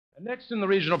Next in the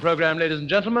regional program, ladies and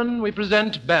gentlemen, we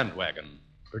present Band Waggon,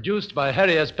 produced by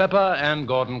Harry S. Pepper and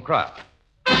Gordon Cryer.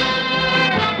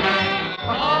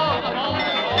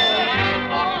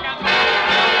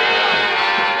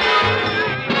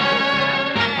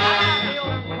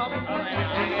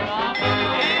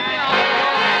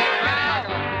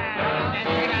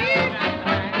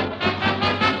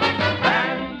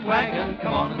 Band wagon,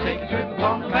 come on and take a trip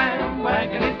upon the band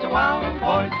wagon. It's a wild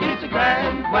voice, it's a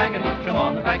grand wagon. Come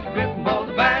on and take a trip upon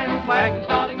the band wagon,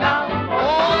 starting now.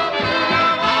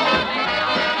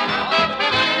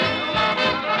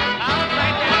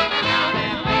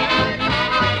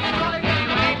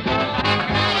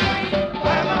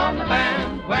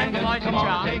 Come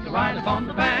on, take a ride upon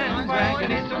the band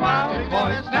wagon. It's a wild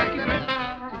voice. Take a trip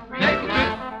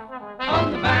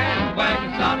on the band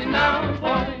wagon, starting now,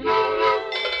 boy.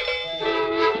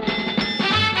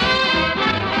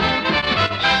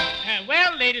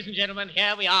 Well, ladies and gentlemen,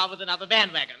 here we are with another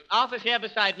bandwagon. Arthur's here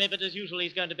beside me, but as usual,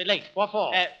 he's going to be late. What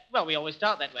for? Well, we always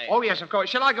start that way. Oh, yes, of course.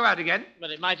 Shall I go out again?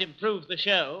 But it might improve the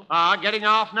show. Getting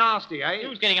half nasty, eh?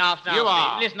 Who's getting half now? You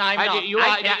are. Listen, I'm not. You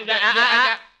are.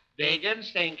 Big and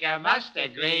stinker must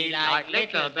agree like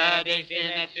little birdies in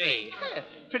a tree.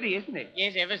 Pretty, isn't it?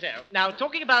 Yes, ever so. Now,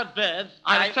 talking about birds...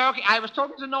 I was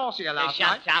talking to Nausea last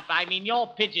night. Shut up. I mean your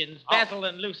pigeons, Basil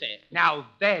and Lucy. Now,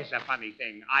 there's a funny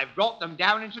thing. I've brought them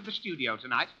down into the studio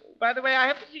tonight. By the way, I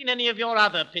haven't seen any of your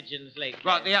other pigeons lately.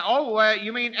 Right,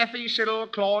 you mean Effie, Cyril,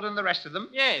 Claude, and the rest of them?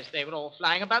 Yes, they were all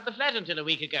flying about the flat until a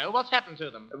week ago. What's happened to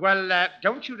them? Well,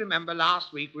 don't you remember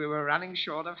last week we were running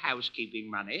short of housekeeping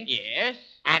money? Yes.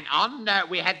 And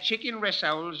we had chicken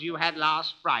rissoles you had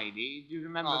last Friday. Do you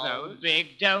remember those?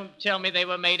 Big, don't tell me they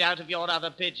were made out of your other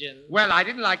pigeons. Well, I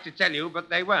didn't like to tell you, but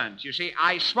they weren't. You see,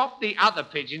 I swapped the other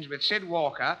pigeons with Syd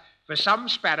Walker for some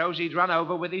sparrows he'd run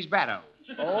over with his barrow.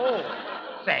 Oh.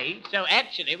 Say? So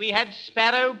actually we had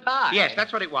sparrow pie. Yes,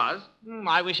 that's what it was.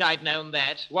 I wish I'd known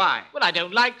that. Why? Well, I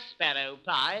don't like sparrow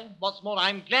pie. What's more,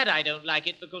 I'm glad I don't like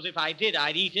it, because if I did,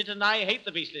 I'd eat it, and I hate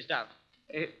the beastly stuff.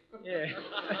 Yeah.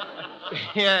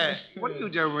 Yeah. What are you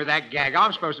doing with that gag?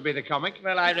 I'm supposed to be the comic.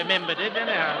 Well, I remembered it,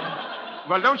 anyhow.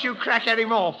 Well, don't you crack any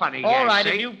more funny gags, All right,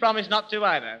 see? if you promise not to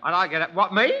either. And I get it.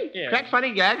 What, me? Yeah. Crack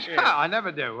funny gags? Yeah. I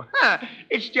never do.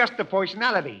 It's just the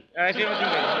personality. I see what you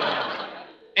mean.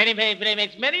 Anyway,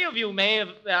 playmates, many of you may have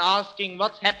asking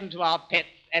what's happened to our pets,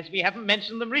 as we haven't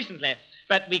mentioned them recently.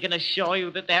 But we can assure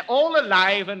you that they're all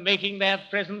alive and making their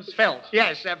presence felt.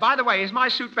 Yes, by the way, is my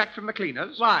suit back from the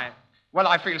cleaners? Why? Well,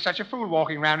 I feel such a fool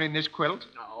walking around in this quilt.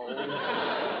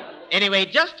 Anyway,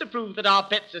 just to prove that our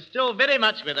pets are still very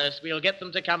much with us, we'll get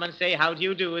them to come and say how do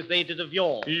you do as they did of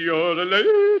yore. You're the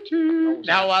lady.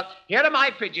 Now, here are my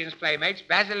pigeons, playmates,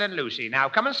 Basil and Lucy. Now,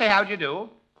 come and say how do you do.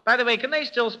 By the way, can they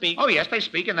still speak? Oh, yes, they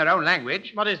speak in their own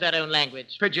language. What is their own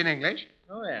language? Pidgin English.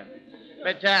 Oh, yeah.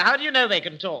 But how do you know they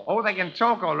can talk? Oh, they can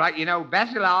talk all right. You know,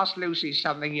 Basil asked Lucy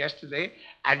something yesterday,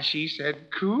 and she said,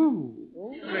 coo.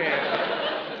 Oh, really?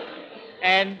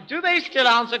 And do they still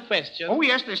answer questions? Oh,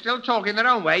 yes, they still talk in their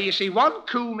own way. You see, one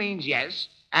coo means yes,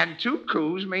 and two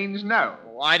coos means no.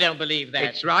 Oh, I don't believe that.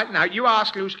 It's right. Now, you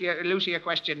ask Lucy a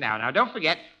question now. Now, don't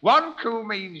forget, one coo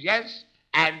means yes,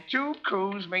 and two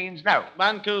coos means no.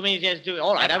 One coo means yes, two.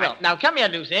 All right, I will. Now, come here,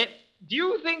 Lucy. Do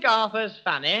you think Arthur's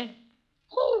funny?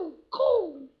 Coo,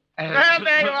 coo. There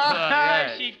you are.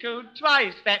 Yes. She cooed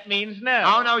twice. That means no.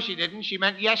 Oh, no, she didn't. She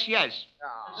meant yes, yes.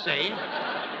 Oh. See?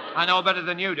 I know better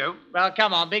than you do. Well,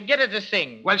 come on, Big. Get her to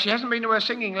sing. Well, she hasn't been to her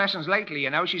singing lessons lately, you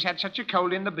know. She's had such a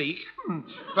cold in the beak.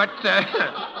 But,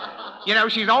 you know,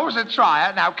 she's always a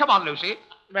trier. Now, come on, Lucy.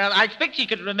 Well, I expect she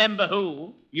could remember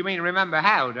who. You mean remember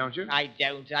how, don't you? I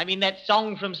don't. I mean that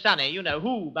song from Sonny, you know,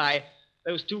 Who, by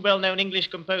those two well-known English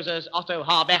composers, Otto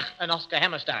Harbach and Oscar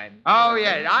Hammerstein. Oh,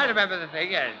 yes, I remember the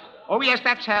thing, yes. Oh, yes,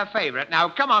 that's her favorite. Now,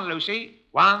 come on, Lucy.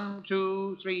 1,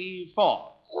 2, 3,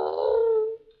 4.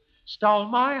 Stole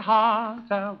my heart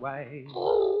away.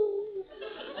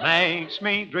 Makes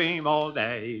me dream all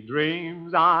day.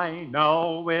 Dreams I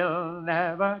know will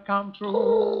never come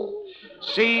true.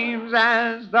 Seems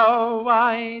as though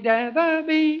I'd ever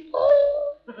be.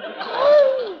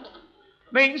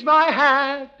 Means my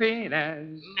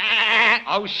happiness.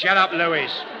 Oh, shut up,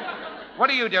 Louis. What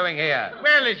are you doing here?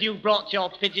 Well, as you brought your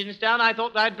pigeons down, I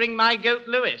thought I'd bring my goat,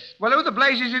 Louis. Well, who the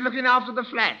blazes is looking after the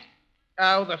flat?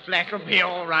 Oh, the flat will be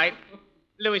all right.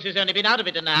 Louis has only been out of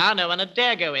it an hour. No one would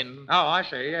dare go in. Oh, I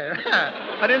see,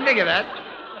 yeah. I didn't think of that.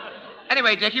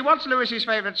 Anyway, Dickie, what's Louis's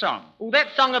favourite song? Oh, that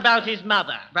song about his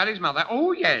mother. About his mother?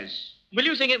 Oh, yes. Will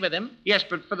you sing it with him? Yes,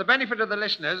 but for the benefit of the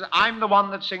listeners, I'm the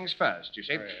one that sings first, you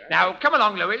see. Now, come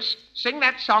along, Louis. Sing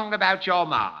that song about your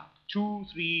ma. 2,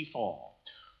 3, 4.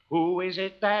 Who is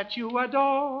it that you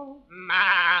adore?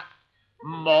 Ma.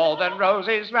 More than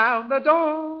roses round the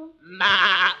door.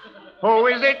 Ma. Who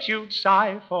is it you'd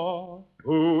sigh for?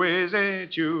 Who is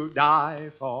it you'd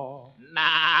die for?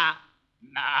 Ma.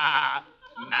 Ma.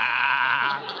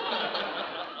 Ma.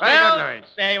 Very good, Well, Louis.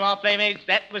 there you are, playmates.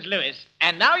 That was Louis.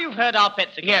 And now you've heard our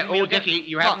pets again. Yeah, we'll Dickie,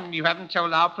 you What? haven't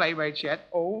told our playmates yet.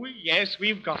 Oh, yes,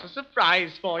 we've got a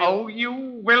surprise for you. Oh, you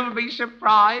will be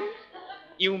surprised.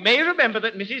 You may remember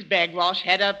that Mrs. Bagwash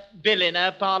had a bill in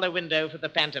her parlor window for the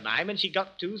pantomime, and she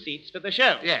got 2 seats for the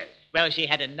show. Yes. Well, she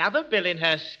had another bill in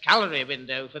her scullery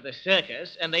window for the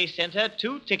circus, and they sent her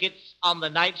 2 tickets on the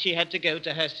night she had to go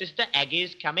to her sister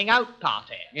Aggie's coming out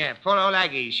party. Yeah, poor old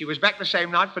Aggie. She was back the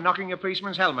same night for knocking a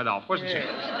policeman's helmet off, wasn't she?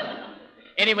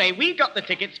 Anyway, we got the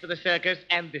tickets for the circus,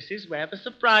 and this is where the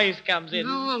surprise comes in.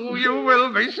 Oh, you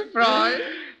will be surprised.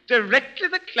 Directly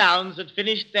the clowns had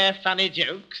finished their funny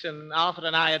jokes, and Arthur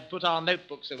and I had put our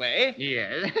notebooks away.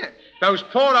 Yes. Those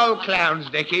poor old clowns,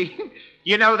 Dickie.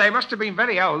 You know, they must have been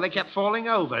very old. They kept falling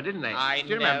over, didn't they? I Do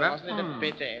you know, remember? wasn't it a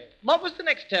pity? What was the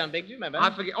next term, Big? Do you remember?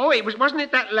 I forget. Oh, wasn't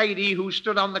it that lady who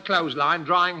stood on the clothesline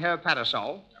drying her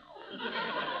parasol?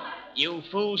 You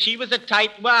fool, she was a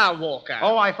tight wire walker.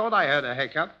 Oh, I thought I heard a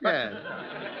hiccup. Yeah.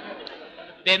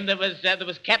 Then there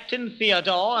was Captain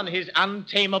Theodore and his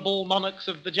untamable monarchs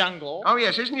of the jungle. Oh,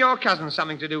 yes. Isn't your cousin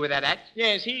something to do with that act?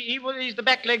 Yes, he's the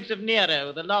back legs of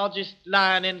Nero, the largest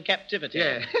lion in captivity.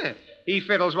 Yeah. He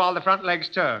fiddles while the front legs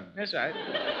turn. That's right.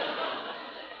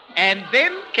 And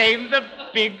then came the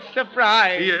big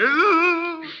surprise.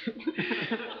 Yeah.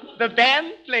 The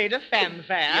band played a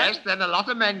fanfare. Yes, then a lot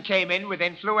of men came in with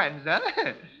influenza.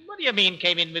 What do you mean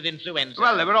came in with influenza?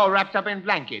 Well, they were all wrapped up in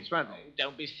blankets, weren't they?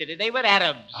 Don't be silly. They were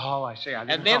Arabs. Oh, I see. I And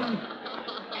didn't then know.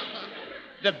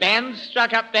 the band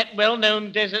struck up that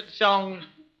well-known desert song,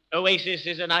 Oasis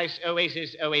is a nice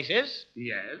oasis, oasis.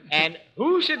 Yes. And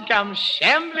who should come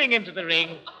shambling into the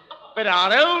ring but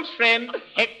our old friend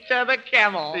Hector the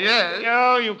Camel? Yes.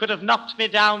 Oh, you could have knocked me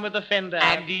down with a fender.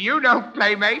 And do you know,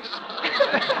 playmates?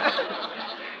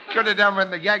 Could have done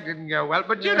when the gag didn't go well,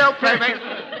 but you know, playmates,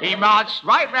 he marched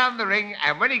right round the ring,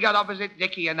 and when he got opposite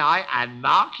Dickie and I, and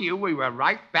mark you, we were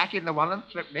right back in the 1 and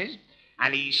threepennies,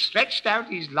 and he stretched out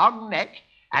his long neck,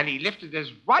 and he lifted us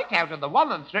right out of the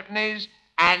 1 and threepennies,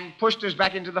 and pushed us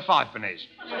back into the 5 pennies.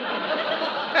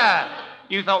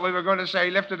 You thought we were going to say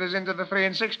lifted us into the 3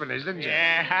 and 6 pennies, didn't you?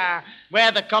 Yeah,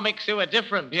 we're the comics who are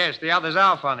different. Yes, the others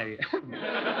are funny.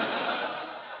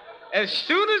 As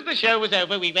soon as the show was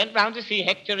over, we went round to see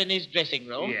Hector in his dressing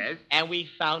room. Yes. And we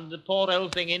found the poor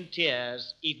old thing in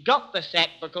tears. He'd got the sack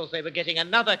because they were getting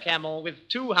another camel with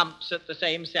 2 humps at the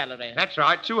same salary. That's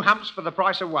right, 2 humps for the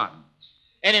price of 1.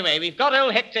 Anyway, we've got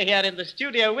old Hector here in the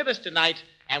studio with us tonight,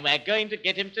 and we're going to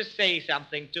get him to say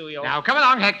something to you. Now, come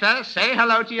along, Hector. Say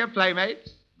hello to your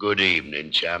playmates. Good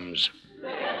evening, chums.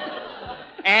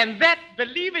 And that,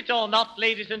 believe it or not,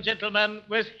 ladies and gentlemen,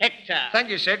 was Hector. Thank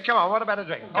you, Sid. Come on, what about a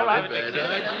drink? All right, Better. Hector.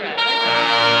 That's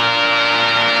right.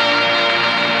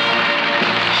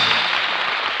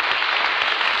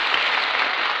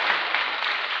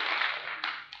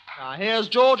 Now, here's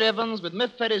George Evans with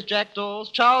Miff Petty's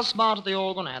Jackdaws, Charles Smart at the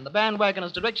organ, and the Band Waggon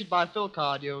is directed by Phil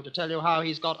Cardew to tell you how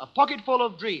he's got a pocket full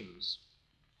of dreams.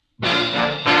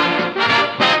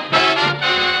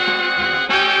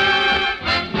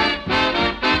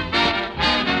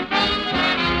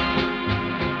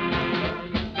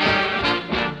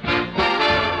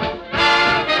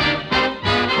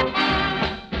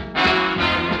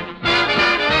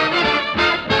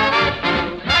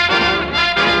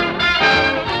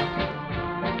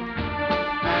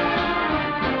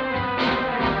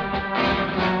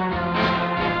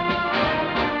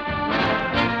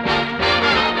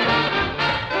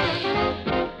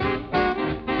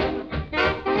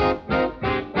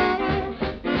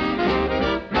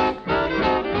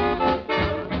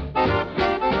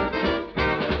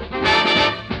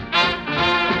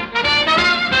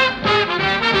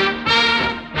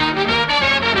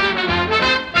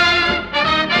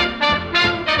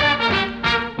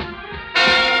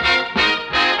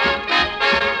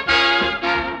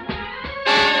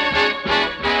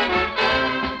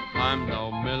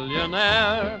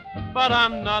 But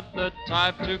I'm not the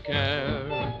type to care,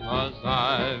 'cause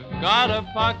I've got a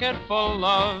pocket full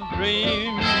of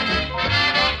dreams.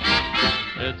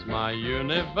 It's my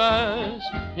universe,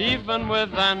 even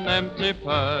with an empty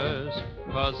purse,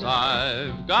 'cause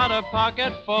I've got a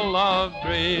pocket full of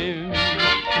dreams.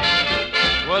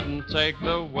 Wouldn't take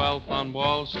the wealth on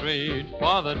Wall Street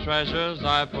for the treasures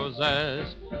I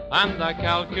possess, and I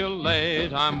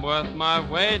calculate I'm worth my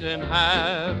weight in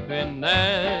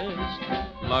happiness.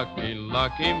 lucky,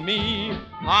 lucky me.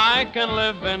 I can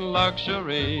live in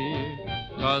luxury,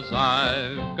 'cause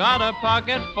I've got a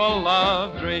pocket full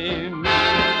of dreams.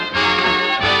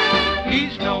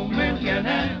 He's no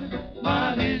millionaire,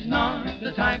 but he's not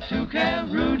the type to care.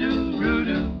 Roo-doo,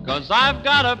 roo-doo. 'Cause I've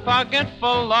got a pocket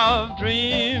full of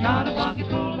dreams. Got a pocket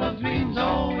full of dreams,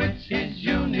 oh, it's his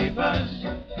universe.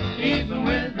 Even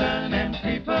with an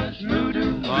empty purse,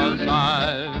 roo-doo, 'Cause roo-doo.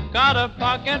 I've got a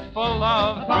pocket full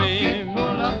of A pocket dreams.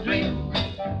 full of dreams.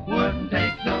 Wouldn't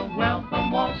take the wealth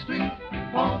from Wall Street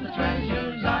for the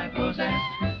treasures I possess.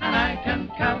 And I can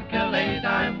calculate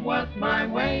I'm worth my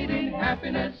weight in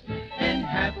happiness. In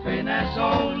happiness,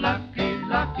 oh, lucky,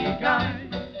 lucky guy.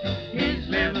 He's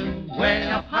living way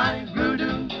up high,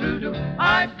 roo-doo, roo-doo.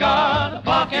 I've got a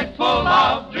pocket full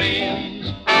of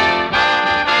dreams.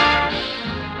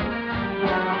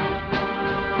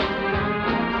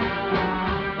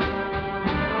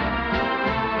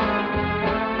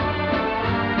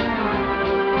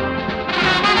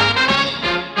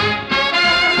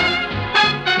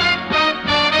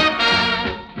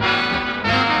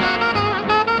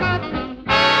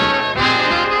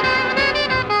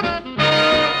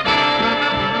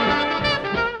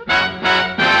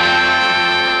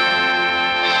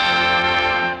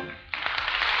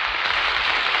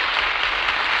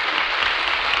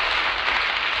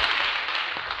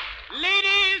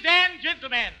 Ladies and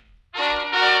gentlemen,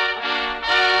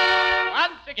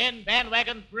 once again, Band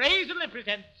Waggon brazenly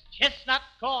presents Chestnut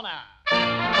Corner.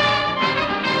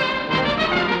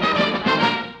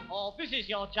 Oh, this is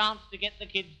your chance to get the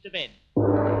kids to bed.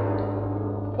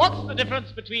 What's the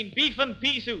difference between beef and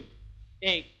pea soup?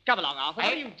 Hey, come along, Arthur.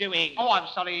 What are you doing? Oh, I'm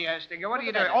sorry, Stinger. What are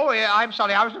you What's the doing? Oh, yeah, I'm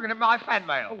sorry. I was looking at my fan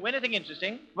mail. Oh, anything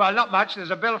interesting? Well, not much.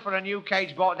 There's a bill for a new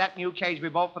cage bought. That new cage we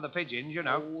bought for the pigeons, you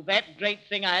know. Oh, that great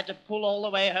thing I had to pull all the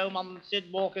way home on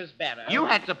Syd Walker's barrow. You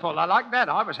had to pull. I like that.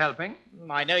 I was helping.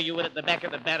 I know you were at the back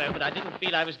of the barrow, but I didn't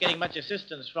feel I was getting much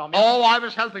assistance from you. Oh, I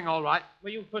was helping, all right. Were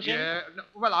you pushing? Yeah. No,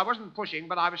 well, I wasn't pushing,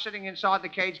 but I was sitting inside the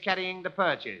cage carrying the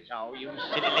perches. Oh, you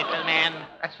silly little man.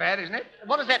 That's fair, isn't it?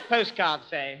 What does that postcard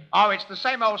say? Oh, it's the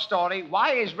same old story.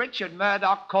 Why is Richard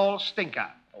Murdoch called Stinker?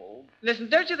 Oh, listen,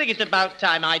 don't you think it's about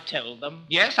time I told them?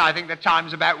 Yes, I think the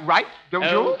time's about right, don't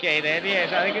you? Okay, then,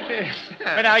 yes, I think it is.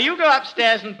 But now you go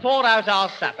upstairs and pour out our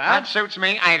supper, That suits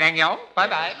me. I thank you.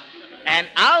 Bye-bye. and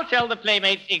I'll tell the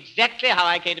playmates exactly how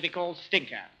I came to be called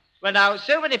Stinker. Well, now,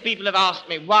 so many people have asked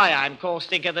me why I'm called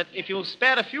Stinker that if you'll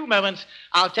spare a few moments,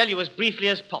 I'll tell you as briefly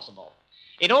as possible.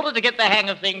 In order to get the hang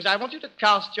of things, I want you to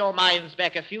cast your minds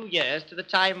back a few years to the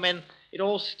time when it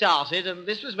all started, and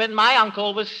this was when my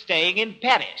uncle was staying in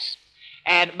Paris.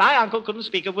 And my uncle couldn't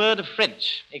speak a word of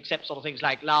French, except sort of things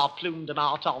like la plume de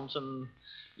ma tante and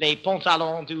les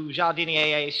pantalons du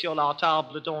jardinier sur la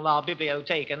table dans la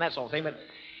bibliothèque and that sort of thing. But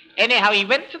anyhow, he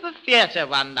went to the theatre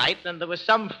one night, and there was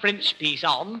some French piece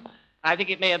on. I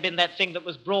think it may have been that thing that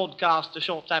was broadcast a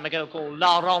short time ago called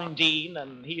La Rondine,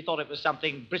 and he thought it was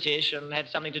something British and had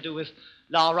something to do with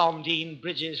La Rondine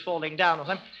bridges falling down or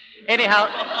something.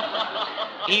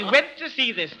 Anyhow, he went to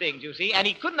see this thing, do you see, and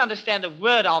he couldn't understand a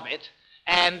word of it.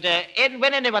 And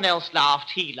when anyone else laughed,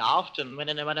 he laughed, and when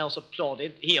anyone else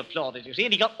applauded, he applauded, you see.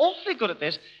 And he got awfully good at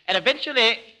this, and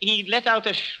eventually he let out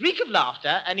a shriek of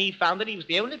laughter, and he found that he was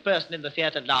the only person in the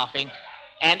theatre laughing,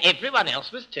 and everyone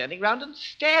else was turning round and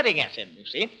staring at him, you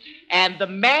see. And the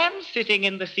man sitting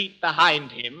in the seat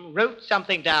behind him wrote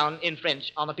something down in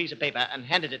French on a piece of paper and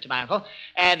handed it to my uncle.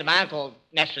 And my uncle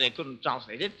naturally couldn't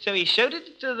translate it, so he showed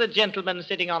it to the gentleman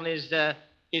sitting on his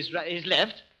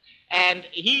left. And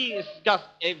he got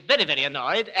very, very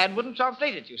annoyed and wouldn't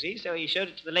translate it, you see. So he showed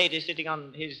it to the lady sitting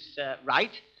on his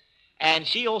right, and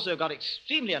she also got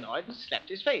extremely annoyed and slapped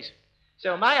his face.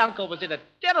 So my uncle was in a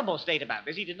terrible state about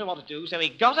this. He didn't know what to do, so he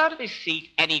got out of his seat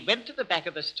and he went to the back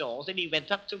of the stalls and he went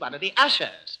up to one of the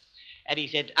ushers. And he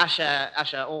said,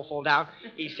 "Usher, all fall down."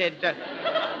 He said,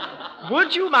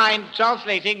 "Would you mind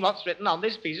translating what's written on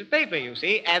this piece of paper, you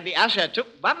see?" And the usher took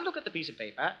one look at the piece of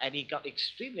paper and he got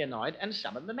extremely annoyed and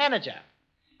summoned the manager.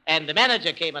 And the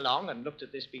manager came along and looked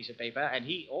at this piece of paper, and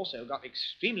he also got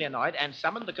extremely annoyed and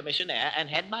summoned the commissionaire and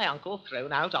had my uncle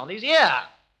thrown out on his ear.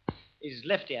 His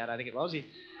left ear, I think it was. He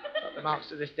got the marks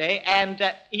to this day. And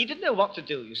he didn't know what to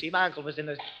do, you see. My uncle was in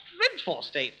a dreadful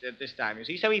state at this time, you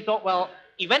see. So he thought, well,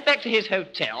 he went back to his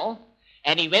hotel,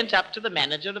 and he went up to the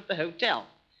manager of the hotel.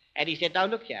 And he said, "Now,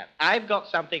 look here, I've got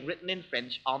something written in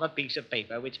French on a piece of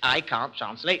paper which I can't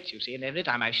translate, you see. And every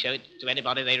time I show it to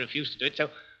anybody, they refuse to do it.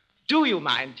 So do you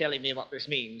mind telling me what this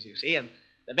means, you see?" And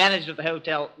the manager of the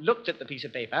hotel looked at the piece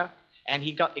of paper, and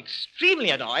he got extremely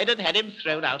annoyed and had him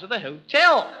thrown out of the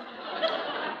hotel.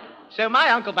 So my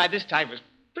uncle, by this time, was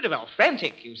pretty well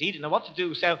frantic, you see, didn't know what to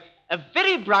do, so a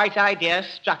very bright idea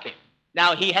struck him.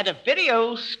 Now, he had a very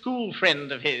old school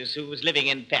friend of his who was living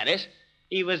in Paris.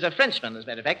 He was a Frenchman, as a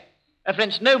matter of fact, a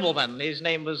French nobleman. His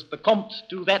name was the Comte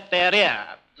du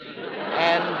Vet-Derrière.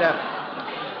 And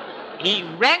he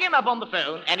rang him up on the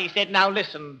phone, and he said, now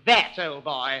listen, that old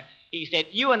boy, he said,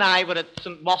 you and I were at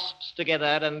St. Wasp's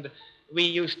together, and we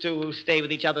used to stay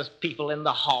with each other's people in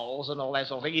the halls and all that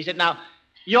sort of thing. He said, now,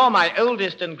 you're my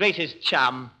oldest and greatest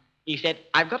chum. He said,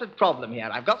 I've got a problem here.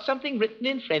 I've got something written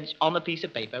in French on a piece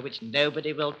of paper which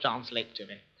nobody will translate to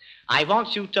me. I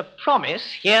want you to promise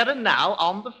here and now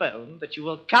on the phone that you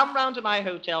will come round to my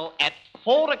hotel at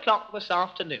 4 o'clock this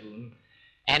afternoon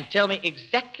and tell me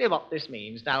exactly what this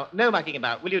means. Now, no mucking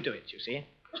about. Will you do it, you see?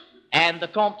 And the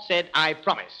Comte said, I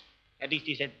promise. At least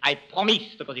he said, I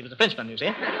promise, because he was a Frenchman, you see.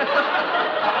 And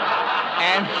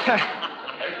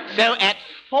so at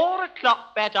 4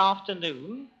 o'clock that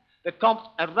afternoon, the Comte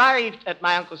arrived at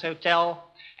my uncle's hotel,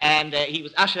 and he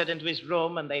was ushered into his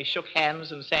room, and they shook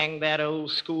hands and sang their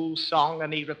old school song,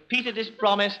 and he repeated his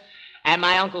promise, and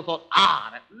my uncle thought,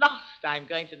 at last I'm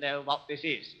going to know what this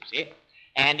is, you see.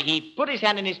 And he put his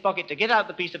hand in his pocket to get out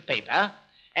the piece of paper,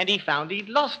 and he found he'd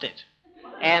lost it.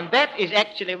 And that is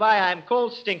actually why I'm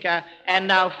called Stinker, and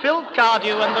now Phil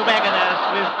Cardew and the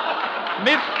Waggoners with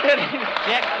Mr.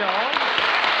 Jackdaw.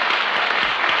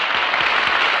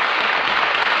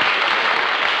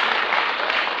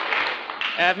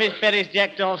 Miss Ferris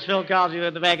Jackdaws, Phil Cardew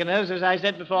and the Waggoners, as I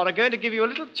said before, are going to give you a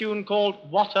little tune called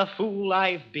What a Fool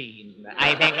I've Been,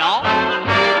 I think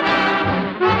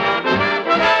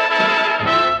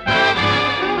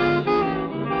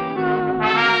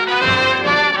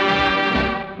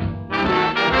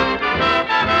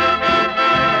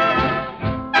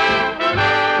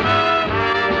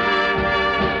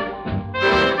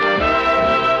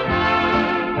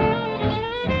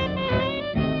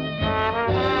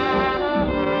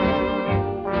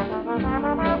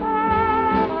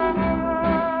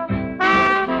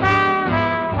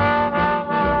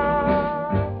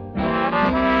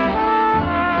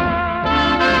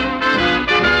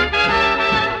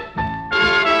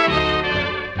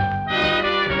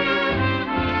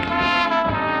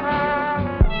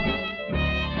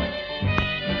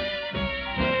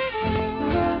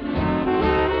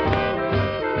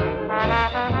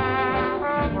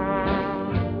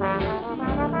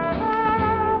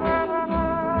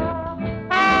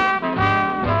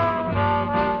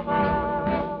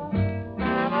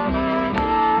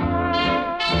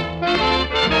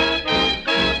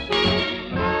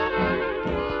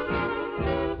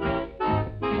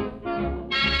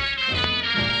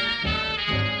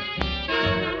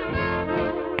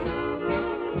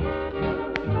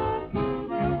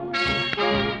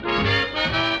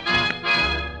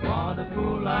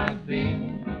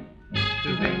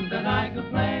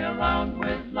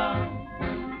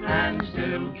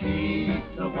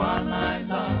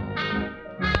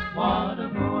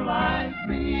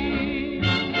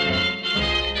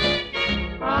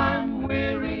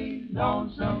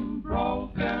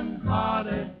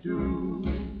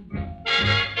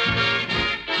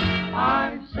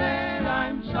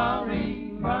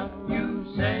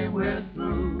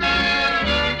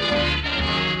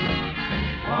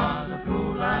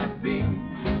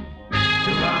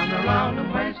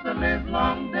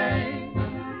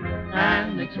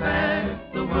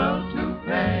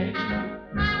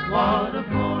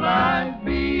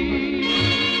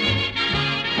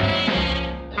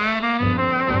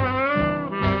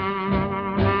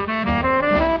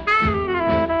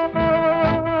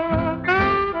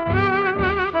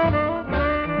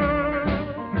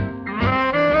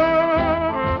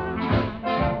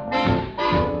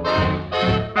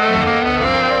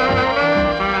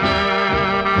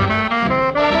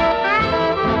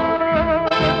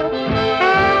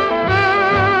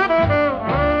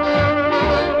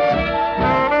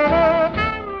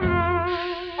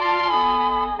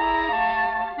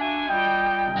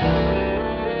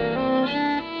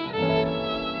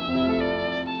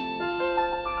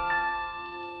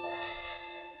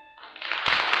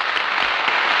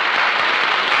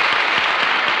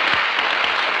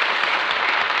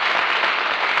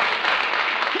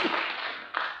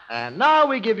And now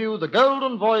we give you the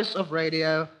golden voice of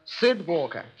radio, Syd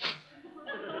Walker.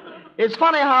 It's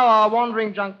funny how our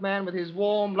wandering junk man with his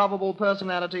warm, lovable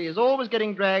personality is always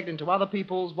getting dragged into other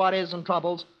people's worries and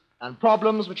troubles and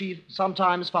problems which he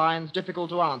sometimes finds difficult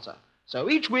to answer. So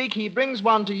each week he brings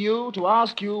one to you to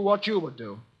ask you what you would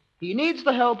do. He needs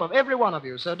the help of every one of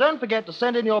you, so don't forget to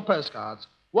send in your postcards.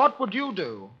 What would you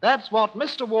do? That's what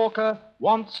Mr. Walker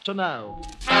wants to know.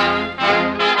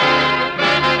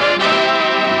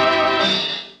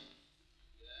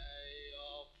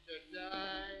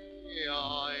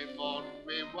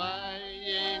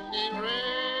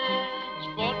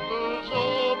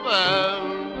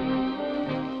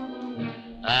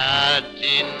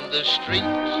 the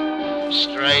streets.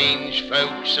 Strange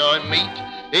folks I meet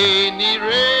in the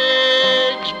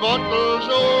rags, bottles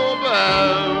or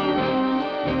bound.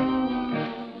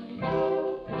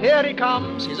 Here he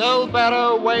comes, his old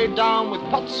barrow weighed down with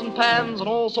pots and pans and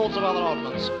all sorts of other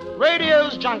oddments.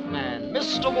 Radio's junk man,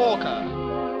 Mr. Walker.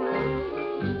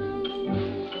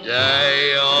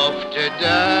 Day after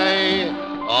day,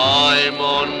 I'm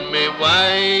on my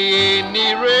way in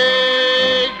the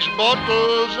rags,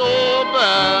 bottles or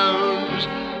bounds.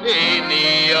 In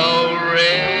the old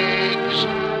rags,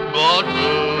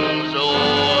 bottles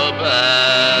or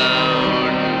bounds.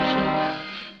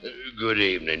 Good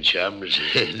evening, chums.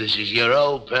 This is your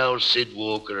old pal Syd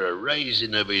Walker, a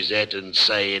raising of his hat and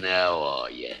saying, how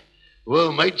are you?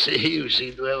 Well, mates, you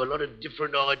seem to have a lot of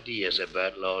different ideas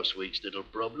about last week's little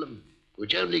problem,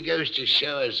 which only goes to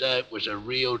show us how it was a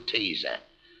real teaser.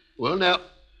 Well, now,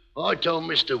 I told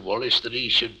Mr. Wallace that he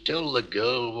should tell the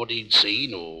girl what he'd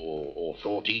seen or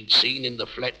thought he'd seen in the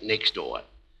flat next door.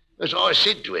 As I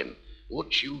said to him,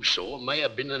 what you saw may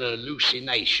have been an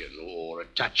hallucination or a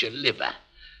touch of liver.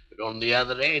 But on the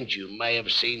other hand, you may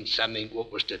have seen something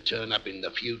what was to turn up in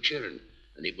the future, and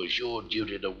it was your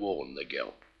duty to warn the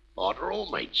girl. After all,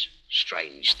 mates,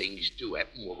 strange things do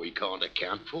happen what we can't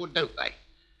account for, don't they?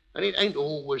 And it ain't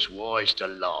always wise to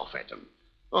laugh at them.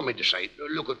 I mean to say,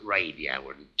 look at radio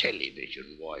and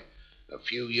television. Why, a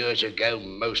few years ago,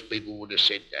 most people would have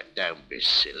said, don't be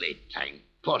silly, it ain't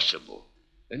possible.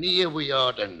 And here we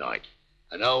are tonight,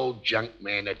 an old junk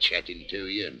man a-chatting to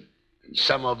you, and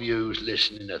some of you's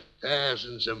listening are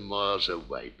thousands of miles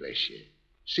away, bless you.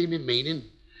 See me meaning?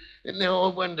 And now I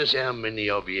wonders how many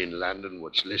of you in London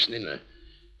what's listening are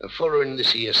following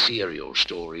this here serial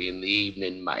story in the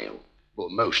Evening Mail. Well,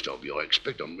 most of you, I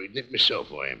expect. I'm reading it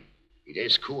myself, I am. It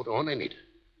has caught on, ain't it?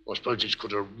 I suppose it's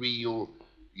got a real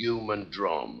human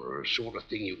drama, or a sort of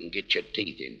thing you can get your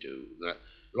teeth into.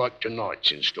 Like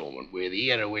tonight's instalment, where the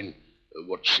heroine,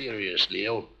 what's seriously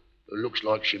ill, looks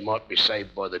like she might be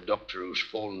saved by the doctor who's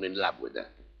fallen in love with her.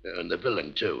 And the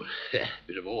villain, too.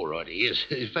 Bit of all right he is.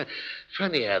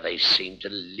 Funny how they seem to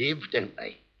live, don't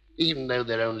they? Even though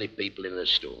they're only people in a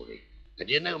story. And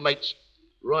you know, mates,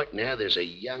 right now there's a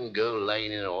young girl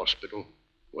laying in a hospital.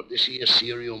 What this here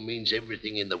serial means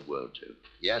everything in the world to.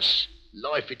 Yes,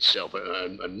 life itself,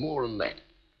 and more than that.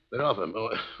 But I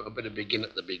better begin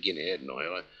at the beginning, hadn't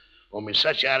I? I'm in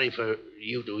such a hurry for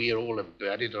you to hear all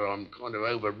about it, or I'm kind of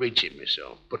overreaching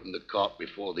myself, putting the cart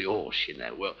before the horse, you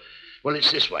know. Well,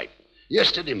 it's this way.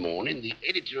 Yesterday morning, the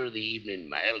editor of the Evening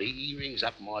Mail, he rings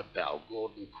up my pal,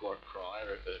 Gordon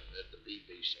Cryer, at the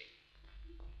BBC.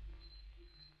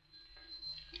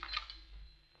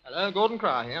 Hello, Gordon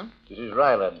Cryer here. This is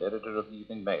Ryland, editor of the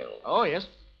Evening Mail. Oh, yes.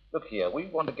 Look here, we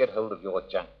want to get hold of your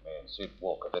junk man, Syd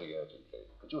Walker, very urgently.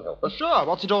 Could you help us? Sure.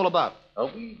 What's it all about? Oh,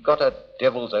 we've got a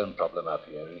devil's own problem up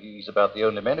here. He's about the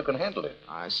only man who can handle it.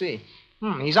 I see.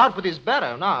 He's out with his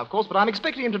barrow now, of course, but I'm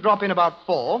expecting him to drop in about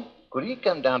 4. Could he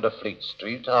come down to Fleet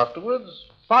Street afterwards?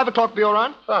 5 o'clock be all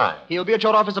right? Fine. He'll be at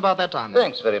your office about that time. Then.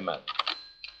 Thanks very much.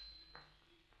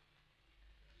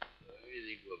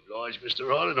 Anything to oblige, Mr.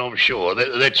 Ryland, I'm sure.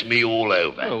 That's me all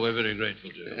over. Oh, we're very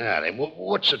grateful to you. Now then,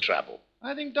 what's the trouble?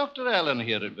 I think Dr. Allen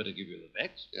here had better give you the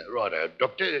facts. Righto,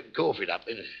 Doctor, cough it up,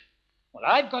 then. Well,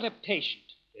 I've got a patient,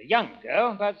 a young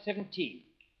girl, about 17,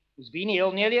 who's been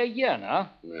ill nearly a year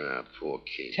now. Ah, poor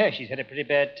kid. So she's had a pretty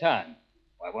bad time.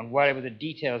 I won't worry with the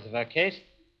details of her case,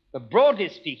 but broadly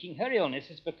speaking, her illness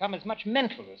has become as much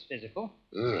mental as physical.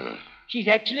 She's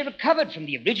actually recovered from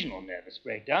the original nervous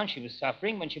breakdown she was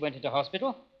suffering when she went into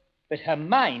hospital, but her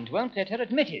mind won't let her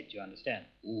admit it, you understand?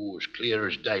 Oh, as clear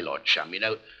as daylight, chum. You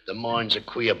know, the mind's a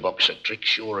queer box of tricks,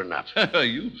 sure enough.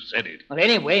 You've said it. Well,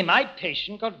 anyway, my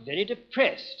patient got very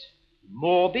depressed,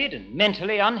 morbid and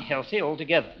mentally unhealthy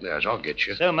altogether. Yes, I'll get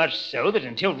you. So much so that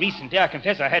until recently, I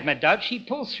confess I had my doubts she'd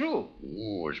pull through.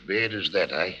 Oh, as bad as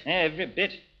that, eh? Every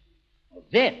bit. Well,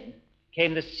 then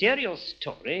came the serial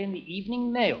story in the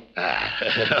Evening Mail.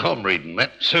 I'm reading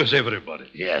that. So's everybody.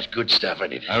 Yes, good stuff,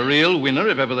 ain't it? A real winner,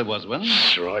 if ever there was one.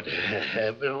 That's right.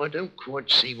 But I don't quite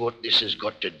see what this has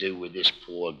got to do with this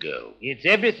poor girl. It's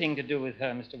everything to do with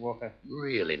her, Mr. Walker.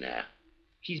 Really, now?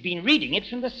 She's been reading it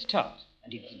from the start,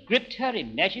 and it's gripped her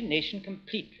imagination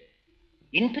completely.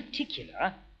 In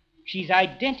particular, she's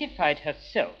identified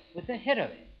herself with the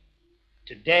heroine.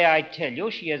 Today, I tell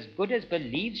you, she as good as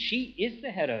believes she is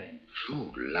the heroine.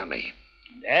 Oh, lummy.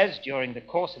 And as, during the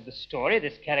course of the story,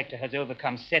 this character has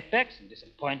overcome setbacks and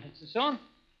disappointments and so on,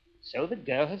 so the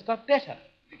girl has got better.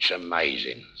 It's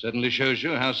amazing. Certainly shows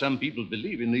you how some people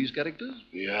believe in these characters.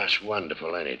 Yes,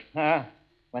 wonderful, ain't it?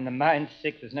 When the mind's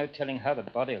sick, there's no telling how the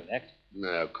body will act.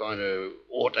 No, kind of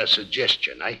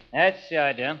auto-suggestion, eh? That's the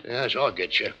idea. Yes, I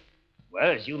get you.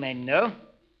 Well, as you may know,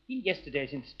 in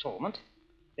yesterday's installment,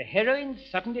 the heroine's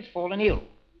suddenly fallen ill.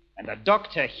 And the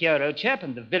doctor, hero chap,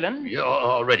 and the villain... Yeah,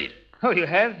 I read it. Oh, you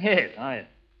have? Yes.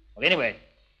 Well, anyway,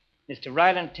 Mr.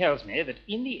 Ryland tells me that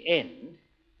in the end,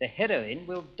 the heroine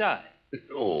will die.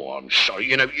 Oh, I'm sorry.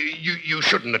 You know, you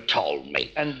shouldn't have told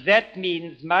me. And that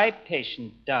means my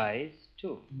patient dies,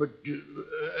 too. But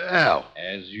how?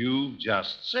 As you've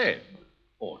just said,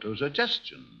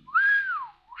 autosuggestion.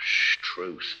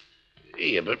 Truth.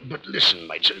 Yeah, but listen,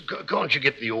 mate, can't you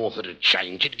get the author to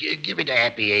change it? Give it a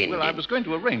happy ending. Well, I was going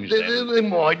to arrange that. Then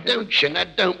why don't you? Now,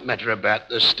 don't matter about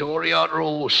the story after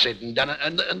all said and done,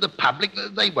 and the public,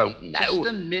 they won't know.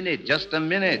 Just a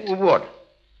minute. What?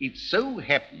 It so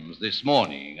happens this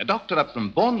morning, a doctor up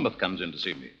from Bournemouth comes in to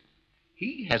see me.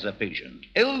 He has a patient,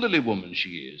 elderly woman she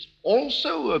is,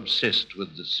 also obsessed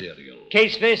with the serial.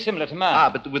 Case very similar to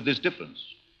mine. But with this difference.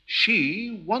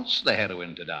 She wants the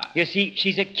heroine to die. You see,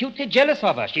 she's acutely jealous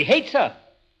of her. She hates her.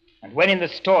 And when in the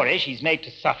story she's made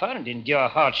to suffer and endure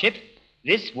hardship,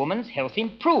 this woman's health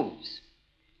improves.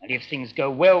 And if things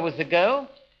go well with the girl,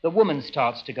 the woman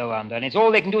starts to go under, and it's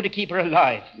all they can do to keep her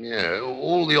alive. Yeah,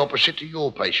 all the opposite to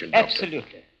your patient, Doctor.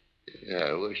 Absolutely.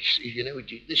 Yeah, well, you know,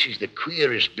 this is the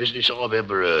queerest business I've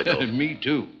ever heard of. Me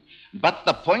too. But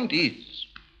the point is,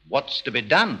 what's to be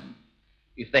done?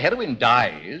 If the heroine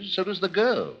dies, so does the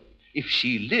girl. If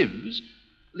she lives,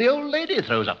 the old lady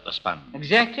throws up the sponge.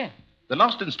 Exactly. The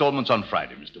last installment's on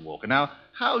Friday, Mr. Walker. Now,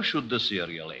 how should the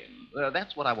serial end?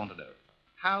 That's what I want to know.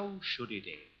 How should it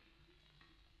end?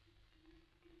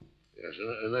 Yes,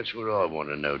 and that's what I want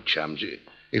to know, chums.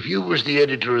 If you was the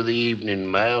editor of the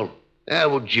Evening Mail, how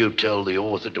would you tell the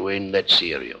author to end that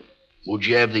serial? Would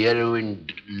you have the heroine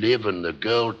live and the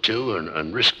girl too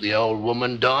and risk the old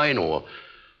woman dying, or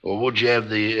would you have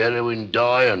the heroine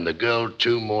die and the girl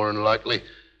too, more than likely,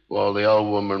 while the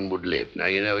old woman would live? Now,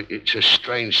 you know, it's a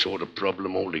strange sort of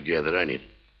problem altogether, ain't it?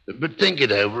 But think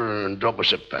it over and drop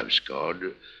us a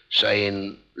postcard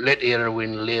saying, let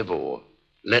heroine live or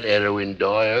let heroine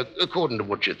die, according to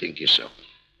what you think yourself.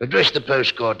 Address the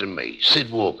postcard to me. Syd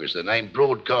Walker's the name,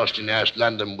 Broadcasting House,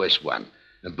 London, West 1.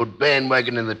 And put Band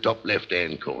Waggon in the top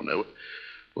left-hand corner.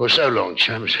 Well, so long,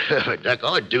 chums. Duck,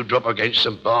 I do drop against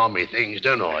some balmy things,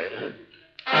 don't I?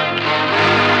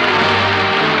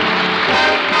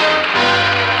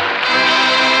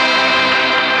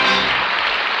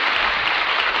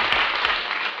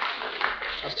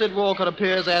 Syd Walker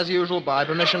appears, as usual, by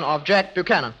permission of Jack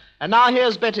Buchanan. And now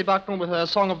here's Betty Bucknell with her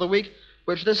Song of the Week,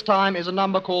 which this time is a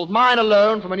number called Mine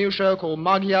Alone from a new show called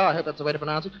Magyar, I hope that's the way to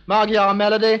pronounce it, Magyar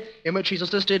Melody, in which she's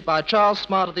assisted by Charles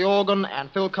Smart at the organ and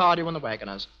Phil Cardew and the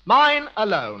Wagoners. Mine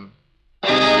Alone.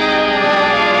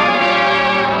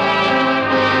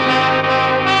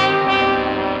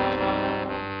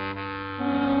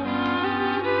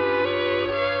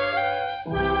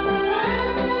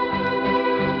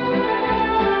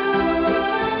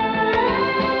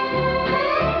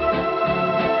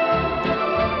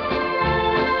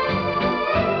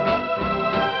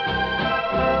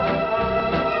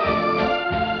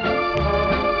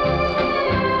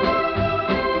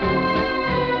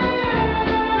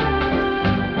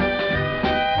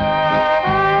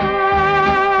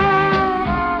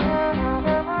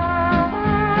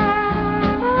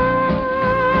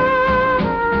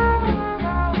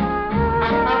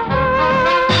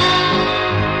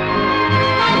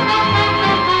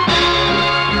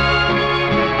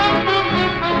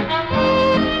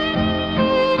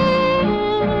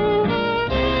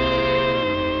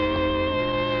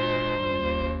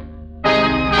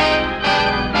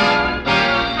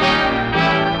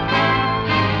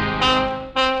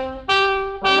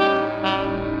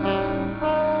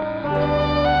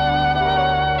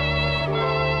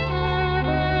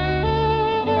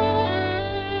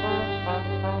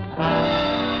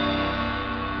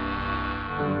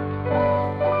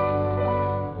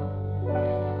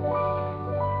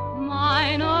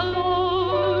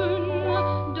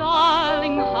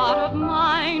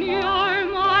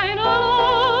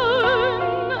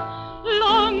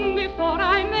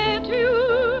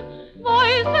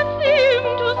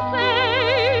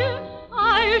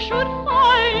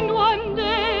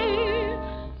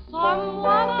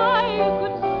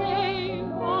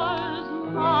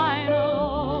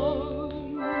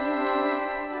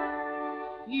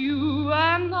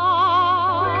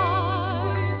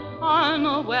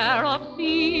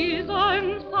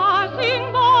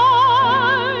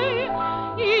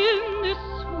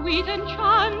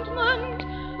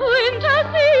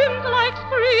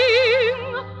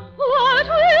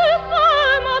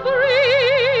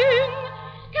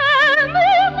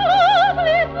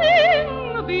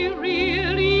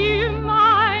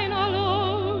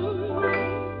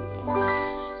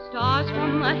 Stars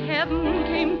from the heaven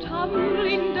came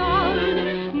tumbling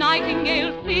down,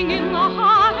 nightingales sing in the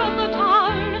heart of the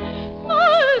town. So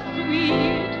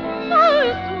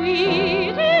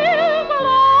sweet is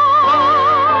love.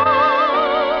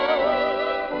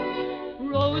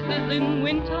 Roses in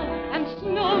winter and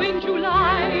snow in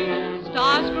July,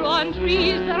 stars grow on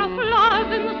trees, there are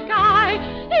flowers in the sky.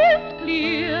 It's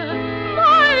clear,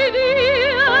 my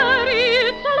dear,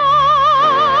 it's love.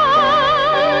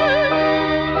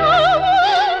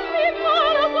 It's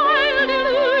all a wild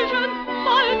illusion,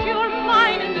 but your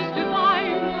mind in this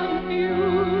divine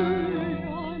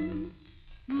confusion.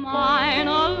 Mine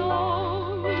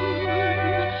alone,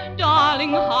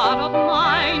 darling heart of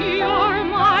mine, you're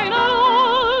mine alone.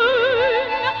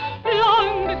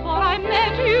 Long before I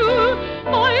met you,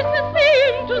 voices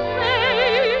seemed to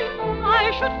say I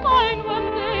should find one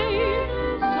day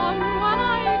someone I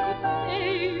could say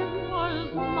was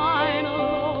mine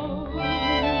alone.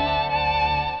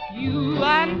 You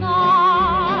and I,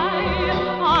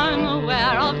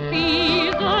 unaware of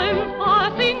seasons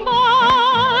passing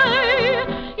by,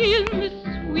 in this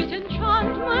sweet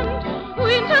enchantment,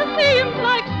 winter seems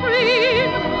like spring.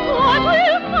 What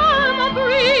will summer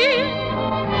bring?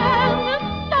 And this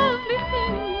lovely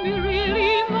thing be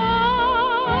really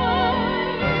mine?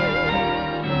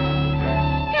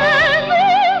 Can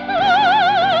this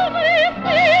lovely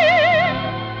thing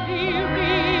be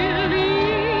really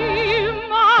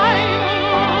mine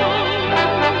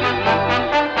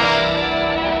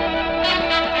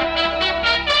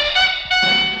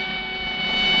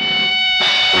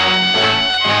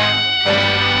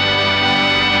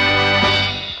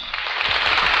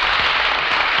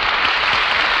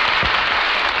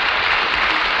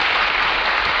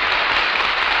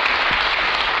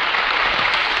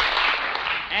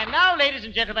And now, ladies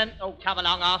and gentlemen, oh, come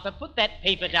along, Arthur. Put that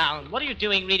paper down. What are you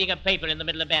doing reading a paper in the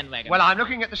middle of Band Waggon? Well, I'm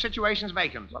looking at the situations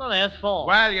vacant. What on earth for?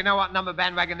 Well, you know what number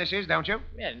bandwagon this is, don't you?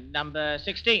 Yeah, number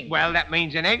 16. Well, that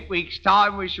means in 8 weeks'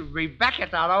 time we should be back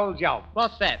at our old job.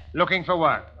 What's that? Looking for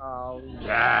work. Oh, Day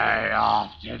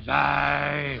after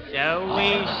day. so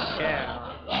we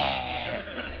shall.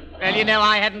 Well, you know,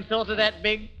 I hadn't thought of that,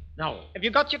 Big. No. Have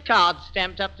you got your cards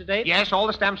stamped up to date? Yes, all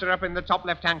the stamps are up in the top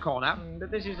left-hand corner. But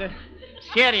this is a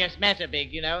serious matter,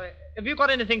 Big, you know. Have you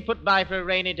got anything put by for a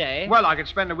rainy day? Well, I could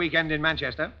spend a weekend in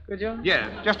Manchester. Could you?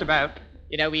 Yeah, just about.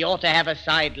 You know, we ought to have a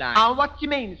sideline. Oh, what do you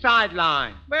mean,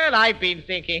 sideline? Well, I've been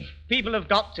thinking. People have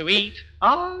got to eat.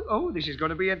 Oh, this is going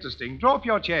to be interesting. Draw up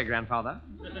your chair, Grandfather.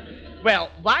 Well,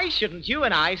 why shouldn't you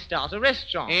and I start a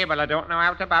restaurant? Yeah, but I don't know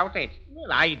out about it.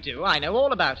 Well, I do. I know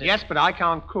all about it. Yes, but I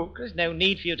can't cook. There's no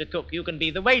need for you to cook. You can be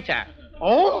the waiter.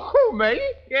 Oh, me?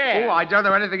 Yeah. Oh, I don't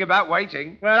know anything about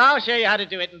waiting. Well, I'll show you how to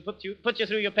do it and put you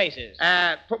through your paces.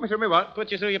 Put me through me what?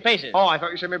 Put you through your paces. Oh, I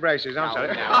thought you said me braces. I'm No,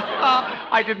 sorry. no.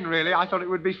 I didn't really. I thought it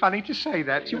would be funny to say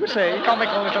that. You were saying.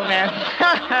 Comical little man.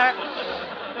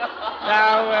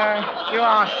 Now, you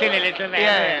are a silly little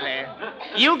man,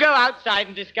 really. You go outside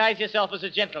and disguise yourself as a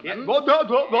gentleman. What?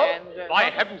 And, By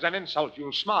heavens, an insult.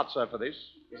 You're smart, sir, for this.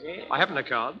 Is he? I haven't a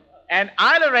card. And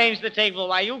I'll arrange the table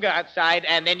while you go outside,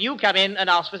 and then you come in and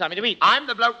ask for something to eat. I'm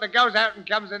the bloke that goes out and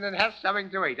comes in and has something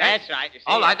to eat. That's right, you see.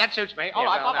 All right, that suits me. All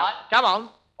right, well, all right. Come on.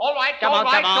 All right, Come on,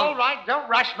 come on. all right. Don't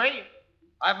rush me.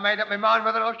 I haven't made up my mind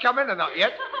whether it'll come in or not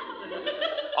yet.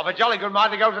 I've a jolly good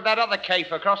mind to go to that other cave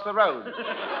across the road.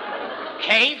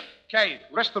 Cave? Cave,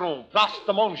 restaurant, place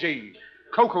de manger,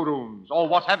 cocoa rooms, or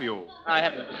what have you. I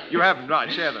haven't. You haven't,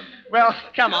 right, share them. Well,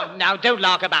 come on now, don't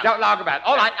lark about. Don't lark about.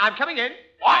 All right, I'm coming in.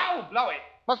 Wow, blow it.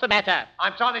 What's the matter?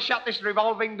 I'm trying to shut this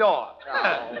revolving door.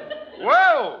 Oh.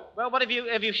 Whoa! Well, what have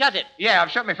you shut it? Yeah,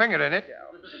 I've shut my finger in it.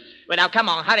 Well, now, come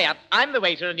on, hurry up. I'm the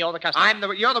waiter and you're the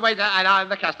customer. You're the waiter and I'm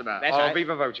the customer. That's right.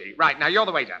 Viva voce. Right, now you're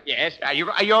the waiter. Yes.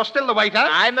 You're still the waiter?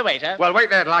 I'm the waiter. Well, wait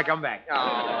there till I come back.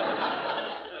 Oh.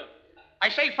 I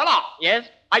say, fella. Yes?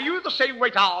 Are you the same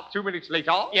waiter 2 minutes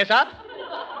later? Yes, sir?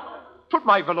 Put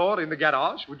my velour in the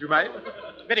garage, would you mind?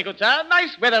 Very good, sir.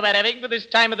 Nice weather we're having for this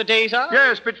time of the day, sir.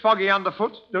 Yes, bit foggy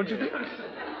underfoot, don't you think?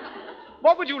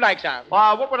 What would you like, sir?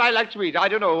 What would I like to eat? I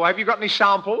don't know. Have you got any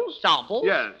samples? Samples?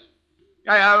 Yes.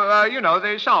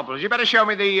 The samples. You better show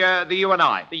me the you and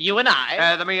I. The you and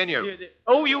I? The me and you.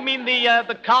 You mean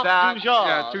the carte du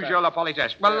jour? Toujours la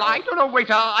politesse. Well, I don't know,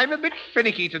 waiter. I'm a bit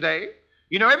finicky today.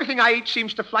 You know, everything I eat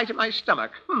seems to fly to my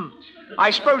stomach.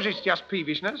 I suppose it's just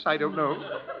peevishness. I don't know.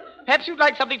 Perhaps you'd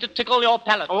like something to tickle your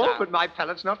palate, Oh, sir. but my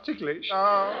palate's not ticklish.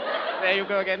 Oh, there you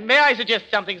go again. May I suggest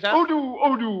something, sir? Oh,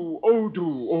 do.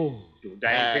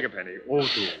 Dang, pick a penny. Oh,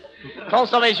 do.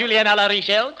 Consommé julienne à la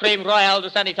Richelle, crème royale de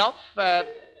Sanitoff.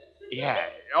 Yeah.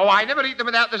 Oh, I never eat them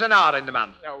without there's an R in the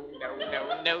month.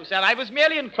 No, sir. I was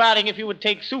merely inquiring if you would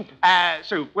take soup.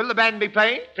 Soup. Will the band be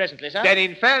playing? Presently, sir. Then,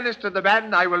 in fairness to the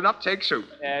band, I will not take soup.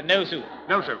 No soup.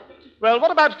 No soup. Well,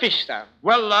 what about fish, sir?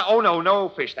 Well, no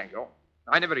fish, thank you.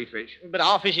 I never eat fish. But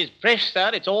our fish is fresh,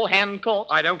 sir. It's all hand-caught.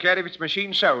 I don't care if it's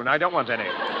machine sewn. I don't want any.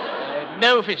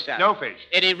 No fish, sir. No fish.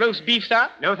 Any roast beef, sir?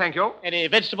 No, thank you. Any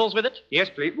vegetables with it? Yes,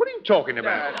 please. What are you talking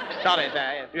about? Sorry,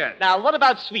 sir. Yes. Now, what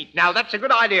about sweet? Now, that's a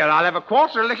good idea. I'll have a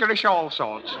quarter of licorice all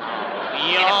sorts.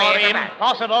 You're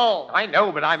impossible. I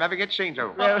know, but I'm having it seen to.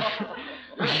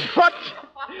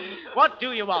 What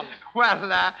do you want?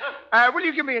 Well, will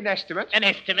you give me an estimate? An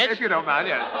estimate? If you don't mind,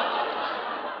 yes.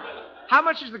 How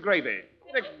much is the gravy?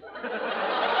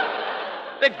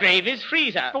 The gravy's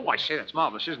free, sir. Oh, I say, that's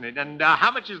marvellous, isn't it? And how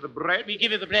much is the bread? We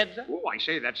give you the bread, sir. Oh, I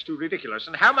say, that's too ridiculous.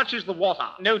 And how much is the water?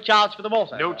 No charge for the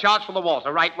water. No charge for the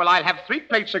water. Right, well, I'll have 3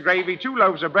 plates of gravy, 2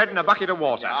 loaves of bread, and a bucket of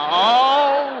water.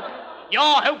 Oh,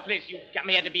 you're hopeless. You've come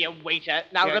here to be a waiter.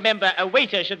 Now, Yes. Remember, a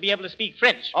waiter should be able to speak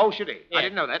French. Oh, should he? Yeah. I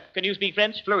didn't know that. Can you speak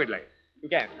French? Fluidly. You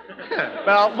can.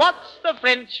 Well, what's the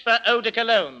French for eau de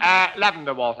cologne?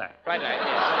 Lavender water. Quite right,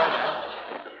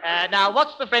 yes. Now,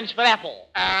 what's the French for apple?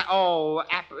 Apple.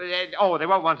 They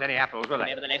won't want any apples, will they?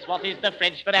 Nevertheless, what is the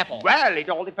French for apple? Well, it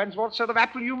all depends what sort of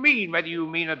apple you mean. Whether you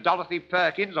mean a Dorothy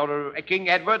Perkins or a King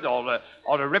Edward or a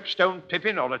Ripstone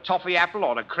Pippin or a toffee apple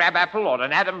or a crab apple or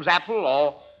an Adam's apple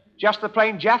or just the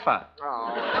plain Jaffa.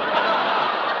 Oh.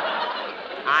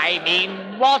 I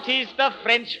mean, what is the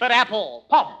French for apple?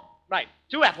 Pom. Right,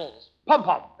 2 apples.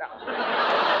 Pom-pom.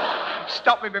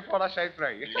 Stop me before I say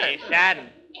 3. Listen.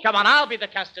 Come on, I'll be the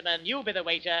customer and you be the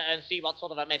waiter and see what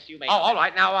sort of a mess you make. Oh, all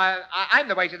right. Now, I'm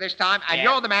the waiter this time, and Yeah.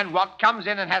 you're the man what comes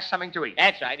in and has something to eat.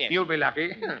 That's right, yes. You'll be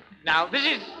lucky. Now, this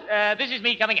is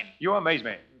me coming in. You amaze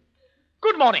me.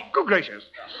 Good morning. Good gracious.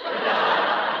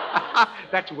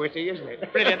 That's witty, isn't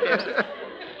it? Brilliant, yes.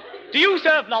 Do you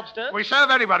serve lobster? We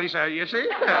serve anybody, sir, you see.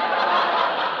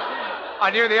 I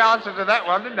knew the answer to that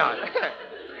one, didn't I?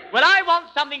 Well, I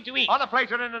want something to eat. On a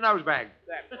plate or in a nosebag?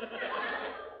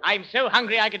 I'm so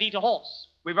hungry I could eat a horse.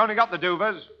 We've only got the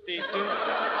duvers.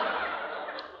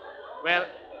 Well,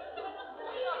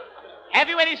 have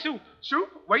you any soup? Soup?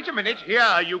 Wait a minute.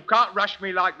 Here, you can't rush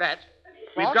me like that.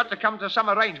 What? We've got to come to some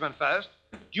arrangement first.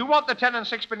 Do you want the 10 and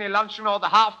 6penny luncheon or the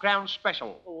half-crown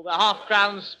special? Oh, the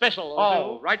half-crown special.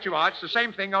 Oh, right you are. It's the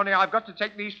same thing, only I've got to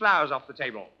take these flowers off the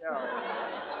table.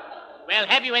 Well,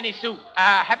 have you any soup?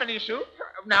 Have any soup?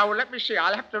 Now, let me see.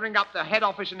 I'll have to ring up the head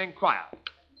office and inquire.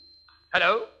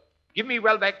 Hello? Give me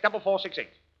Welbeck 4468.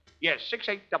 Yes,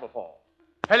 6844.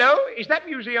 Hello? Is that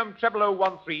Museum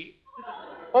 0013?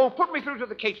 Oh, put me through to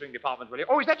the catering department, will you?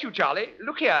 Oh, is that you, Charlie?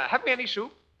 Look here. Have me any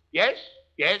soup? Yes?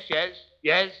 Yes, yes,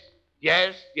 yes,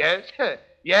 yes, yes,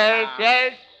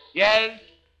 yes, yes.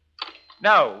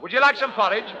 No. Would you like some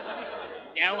porridge?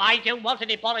 No, I don't want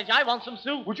any porridge. I want some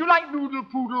soup. Would you like noodle,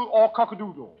 poodle, or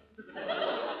cockadoodle?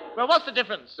 Well, what's the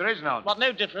difference? There is none. What,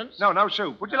 no difference? No, no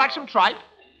soup. Would you like some tripe?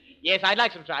 Yes, I'd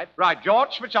like some tripe. Right,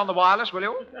 George, switch on the wireless, will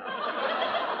you?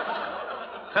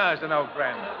 There's an old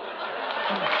friend.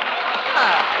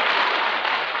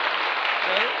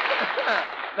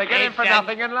 They get in for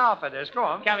nothing and laugh at us. Go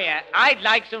on. Come here. I'd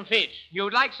like some fish.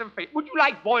 You'd like some fish. Would you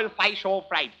like boiled fish or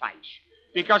fried fish?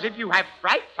 Because if you have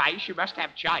fried fish, you must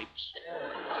have chives.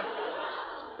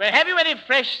 Well, have you any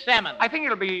fresh salmon? I think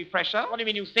it'll be fresh, sir. What do you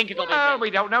mean you think it'll be Well, fresh?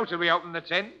 we don't know till we open the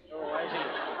tin. Oh, I see.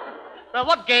 Well,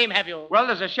 what game have you? Well,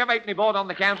 there's a chef halfpenny board on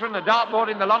the counter and a dartboard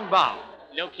in the long bar.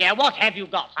 Look here, what have you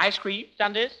got? Ice cream.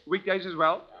 Sundays? Weekdays as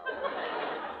well.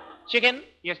 Chicken?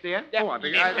 Yes, dear. Yeah, Oh, I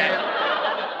think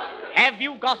Have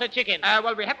you got a chicken?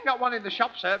 well, we haven't got one in the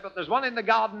shop, sir, but there's one in the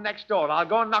garden next door. I'll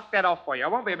go and knock that off for you. I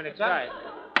won't be a minute, sir. Right.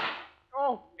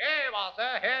 Oh, here you are,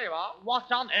 sir. Here you are.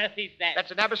 What on earth is that?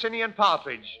 That's an Abyssinian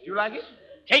partridge. Do you like it?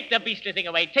 Take the beastly thing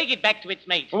away. Take it back to its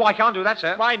mate. Oh, I can't do that,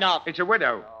 sir. Why not? It's a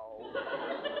widow.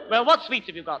 Well, what sweets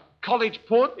have you got? College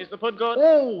pud. Is the pud good?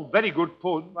 Oh, very good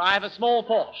pud. Well, I have a small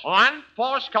Porsche. One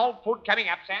Porsche cold pud coming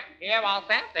up, sir. Here you are,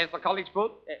 sir. There's the college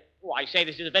pud. Oh, I say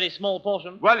this is a very small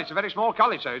portion. Well, it's a very small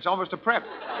college, sir. It's almost a prep.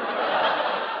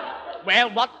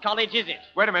 Well, what college is it?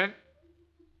 Wait a minute.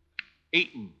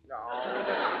 Eton.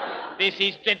 This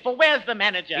is dreadful. Where's the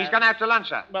manager? He's gone out to lunch,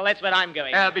 sir. Well, that's where I'm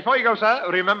going. Before you go, sir,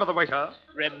 remember the waiter.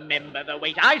 Remember the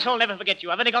waiter. I shall never forget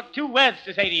you. I've only got 2 words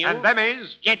to say to you. And them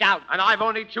is? Get out. And I've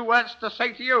only 2 words to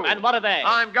say to you. And what are they?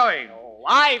 I'm going. Oh,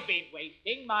 I've been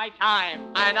wasting my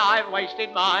time. And I've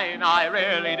wasted mine. I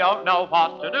really don't know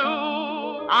what to do.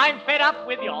 I'm fed up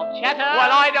with your chatter.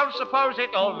 Well, I don't suppose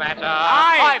it'll matter.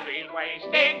 I've been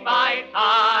wasting my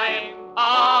time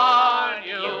on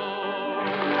you.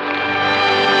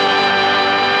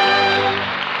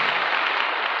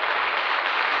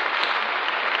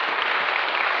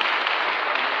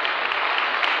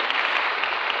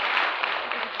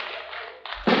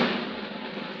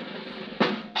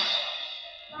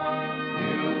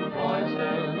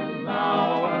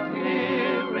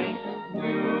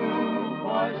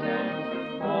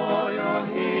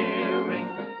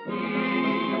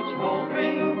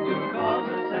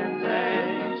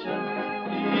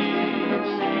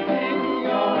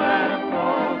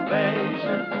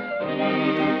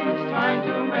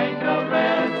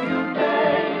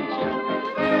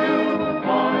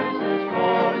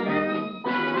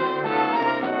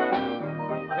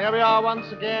 here we are once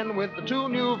again with the two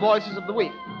new voices of the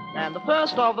week. And the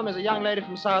first of them is a young lady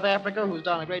from South Africa who's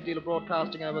done a great deal of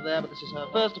broadcasting over there, but this is her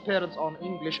first appearance on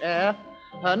English air.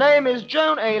 Her name is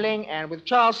Joan Ailing, and with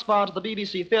Charles Spart at the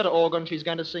BBC theatre organ, she's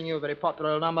going to sing you a very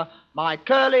popular number, My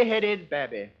Curly-Headed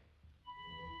Babby.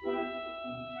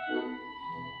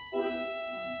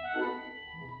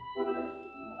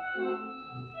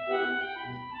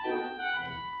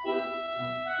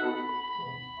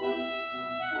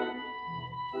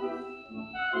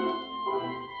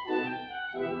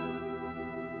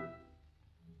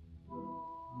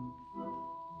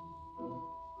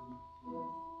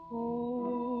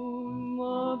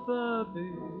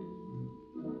 Baby,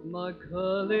 my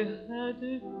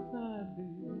curly-headed baby,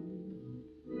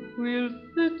 we'll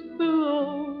sit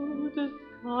below the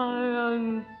sky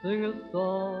and sing a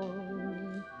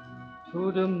song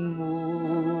to the moon.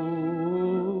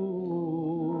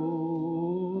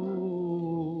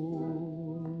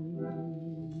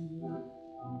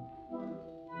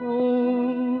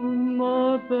 Oh,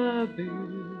 my baby,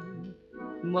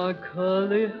 my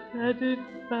curly-headed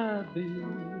baby,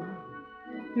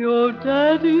 your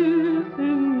daddy's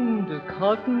in the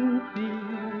cotton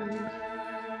fields,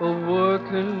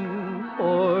 a-working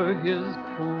for his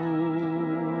crew.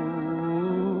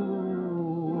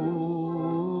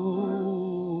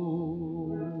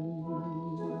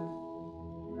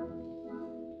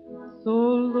 So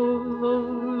lola,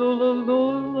 lola,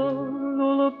 lola,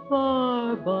 lola,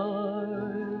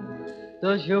 bye-bye,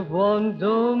 does you want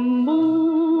the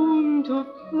moon to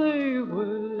play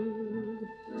with?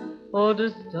 Or the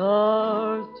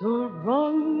stars to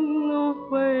run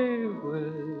away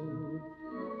with?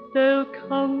 They'll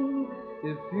come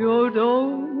if you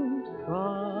don't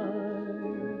cry.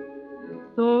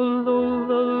 So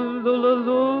lola, lola,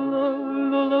 lola,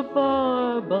 lola,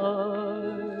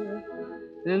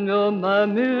 bye-bye, in your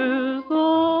mammy's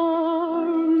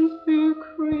arms be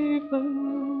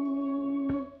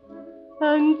creeping,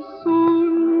 and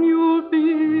soon you'll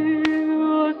be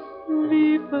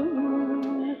a-sleeping.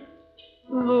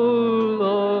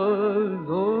 Lola,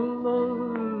 Lola,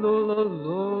 Lola,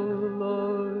 Lola,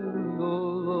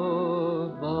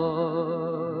 lullaby.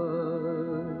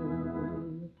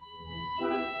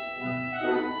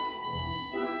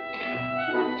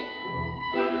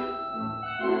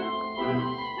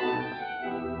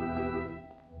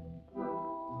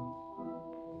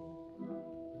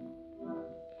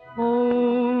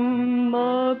 Oh,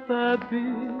 my baby,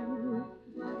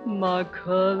 my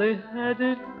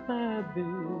curly-headed baby,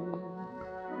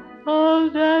 I'll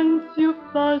dance you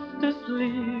fast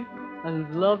asleep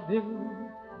and love you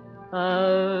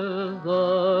as I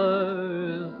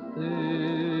sing.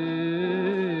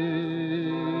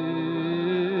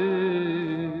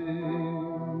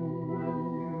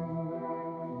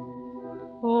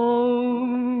 Oh,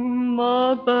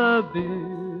 my baby,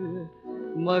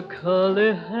 my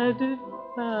curly-headed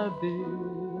baby,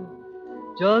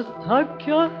 just tuck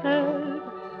your head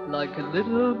like a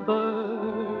little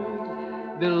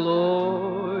bird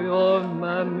below your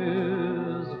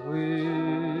mammy's wing.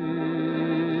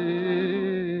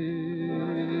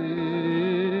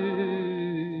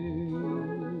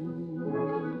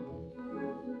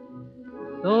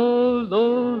 So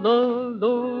Lola,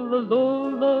 Lola,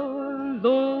 Lola,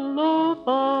 Lola,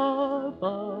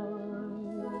 bye-bye,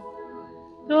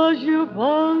 does you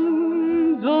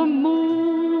want the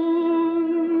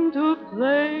moon to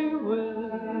play with?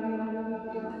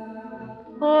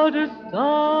 Or the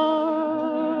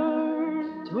stars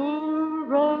to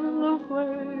run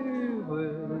away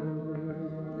with?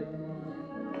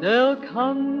 They'll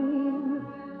come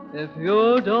if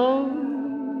you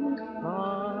don't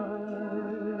cry.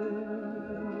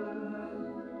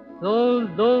 So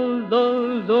Lola,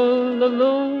 Lola,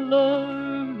 Lola,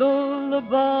 Lola,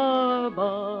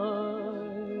 bye-bye,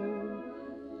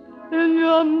 in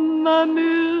your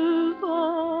mammy's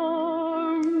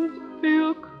arms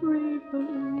feel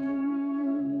creeping,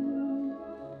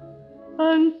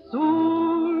 and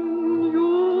soon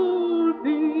you'll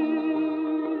be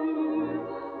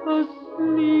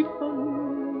a-sleeping.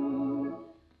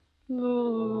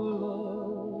 Lola,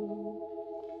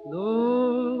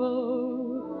 Lola,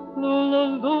 Lola,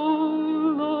 Lola,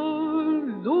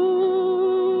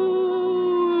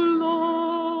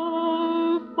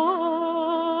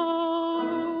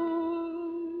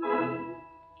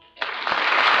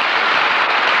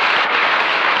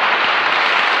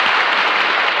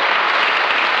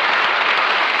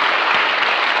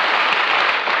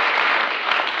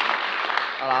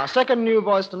 Our second new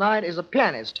voice tonight is a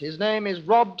pianist. His name is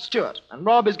Rob Stewart, and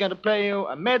Rob is going to play you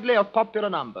a medley of popular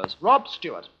numbers. Rob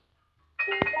Stewart.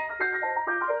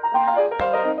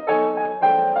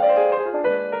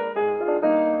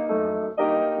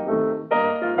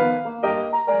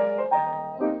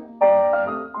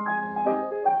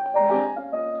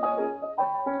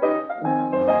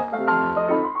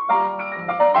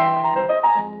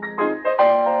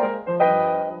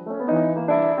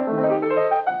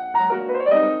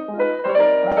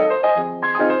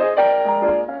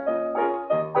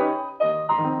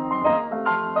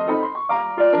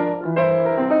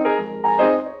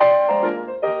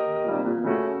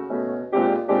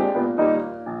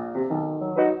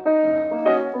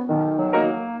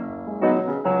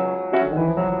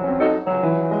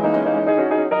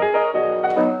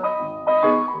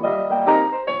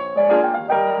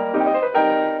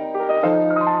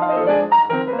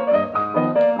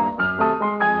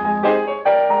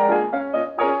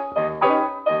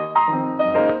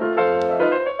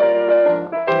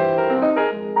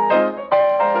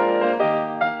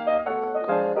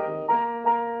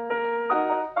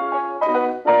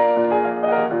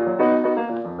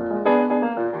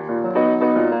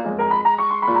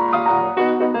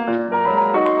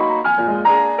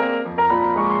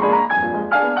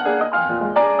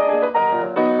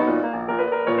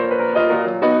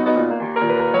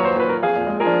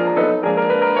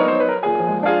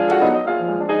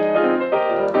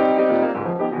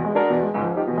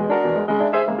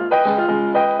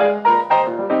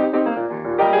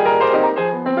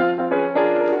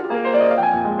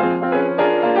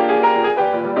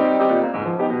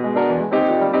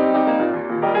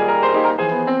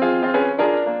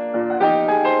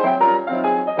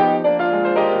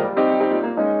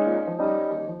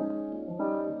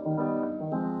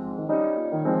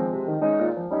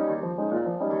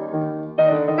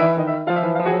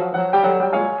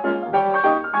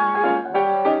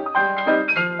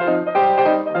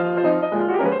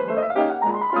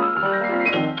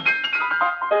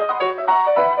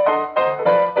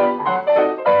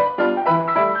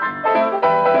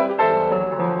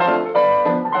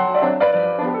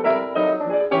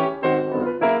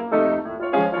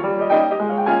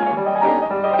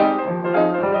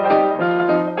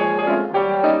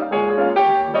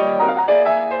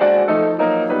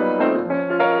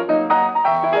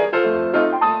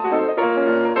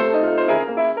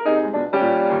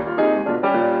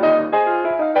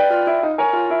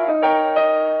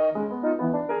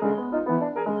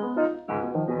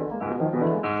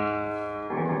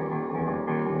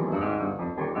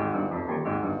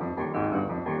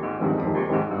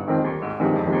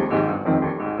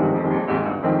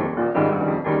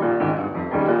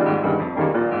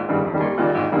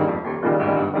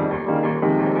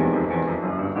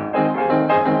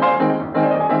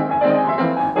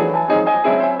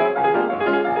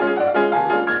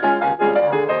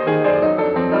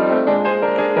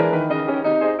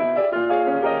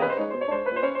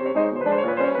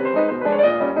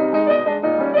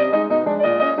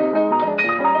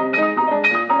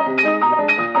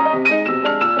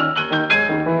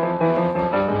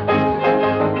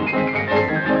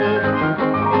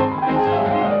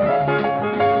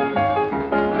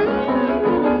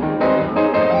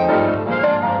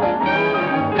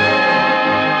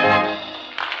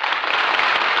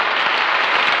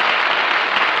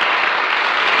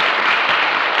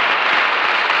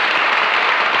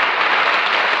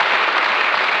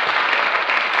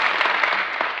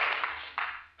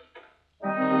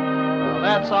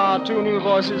 two new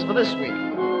voices for this week.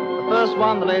 The first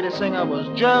one, the lady singer, was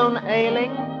Joan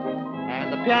Ailing,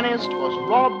 and the pianist was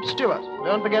Rob Stewart.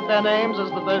 Don't forget their names as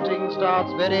the voting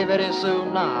starts very, very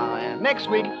soon now. And next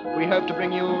week, we hope to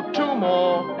bring you two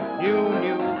more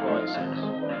new voices.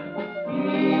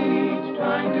 Each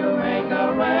trying to make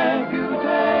a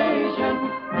reputation,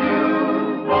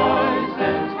 new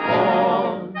voices for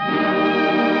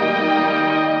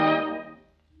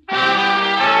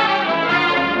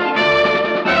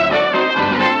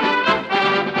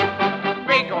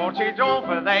Big-hearted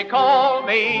Arthur, they call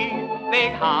me.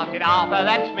 Big-hearted Arthur,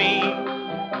 that's me.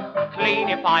 Clean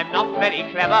if I'm not very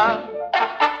clever,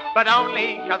 but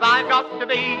only 'cause I've got to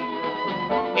be.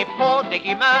 If poor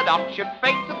Dickie Murdoch should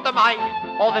faint at the mic,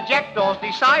 or the jackdaws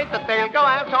decide that they'll go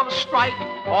out on strike,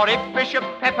 or if Bishop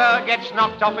Pepper gets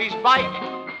knocked off his bike,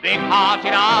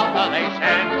 big-hearted Arthur, they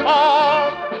stand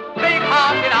tall.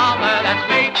 Big-hearted Arthur, that's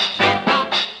me.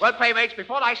 Well, playmates,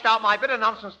 before I start my bit of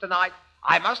nonsense tonight,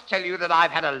 I must tell you that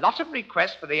I've had a lot of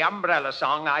requests for the umbrella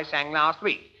song I sang last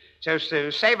week. So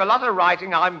to save a lot of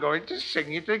writing, I'm going to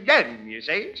sing it again, you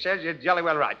see. Says you're jolly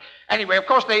well right. Anyway, of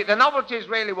course, the novelty's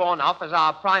really worn off as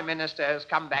our Prime Minister has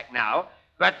come back now.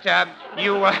 But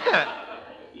you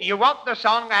want the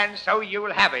song, and so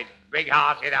you'll have it.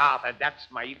 Big-hearted Arthur, that's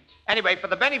me. Anyway, for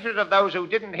the benefit of those who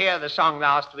didn't hear the song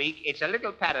last week, it's a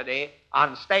little parody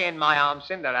on Stay in My Arms,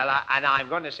 Cinderella, and I'm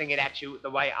going to sing it at you the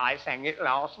way I sang it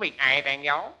last week. Anything,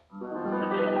 y'all?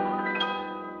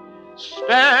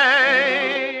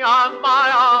 Stay on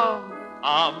my arm,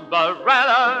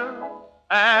 umbrella.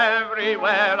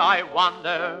 Everywhere I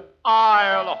wander,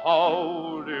 I'll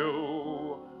hold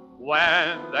you.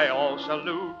 When they all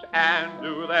salute and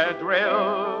do their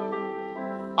drill,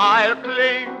 I'll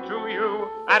cling to you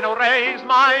and raise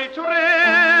my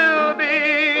trilby.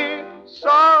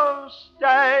 So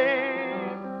stay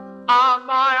on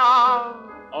my arm,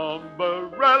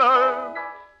 umbrella.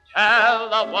 Tell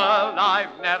the world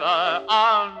I've never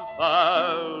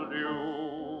unfurled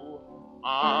you.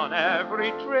 On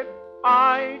every trip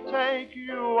I take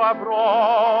you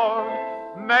abroad,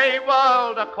 may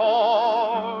world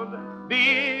accord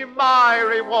be my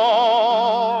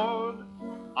reward.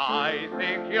 I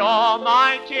think you're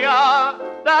mightier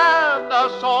than the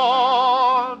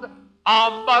sword.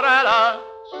 Umbrella,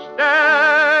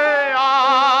 stay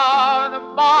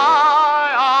on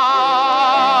my arm.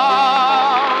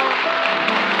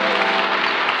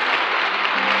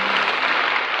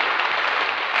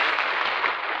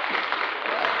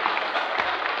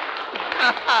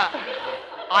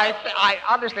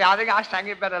 Honestly, I think I sang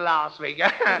it better last week.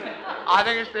 I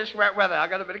think it's this wet weather. I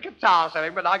got a bit of guitar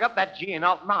singing, but I got that G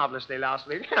out marvelously last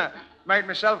week. Made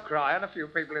myself cry and a few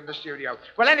people in the studio.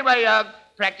 Well, anyway,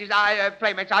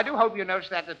 playmates, I do hope you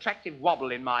noticed that attractive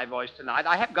wobble in my voice tonight.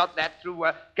 I have got that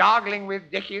through gargling with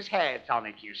Dickie's hair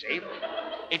tonic, you see.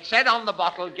 It said on the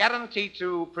bottle, guaranteed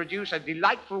to produce a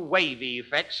delightful wavy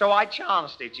effect, so I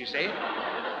chanced it, you see.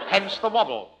 Hence the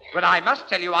wobble. But I must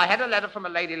tell you, I had a letter from a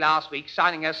lady last week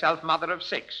signing herself mother of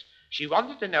 6. She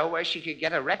wanted to know where she could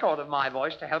get a record of my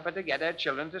voice to help her to get her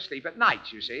children to sleep at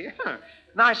night, you see.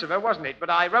 Nice of her, wasn't it? But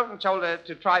I wrote and told her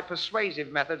to try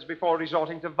persuasive methods before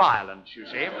resorting to violence, you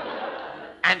see.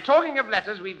 And talking of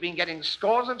letters, we've been getting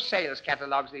scores of sales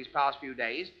catalogues these past few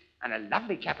days, and a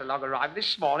lovely catalogue arrived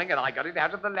this morning, and I got it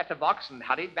out of the letterbox and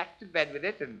hurried back to bed with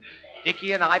it, and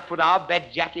Dickie and I put our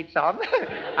bed jackets on.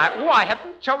 I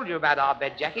haven't told you about our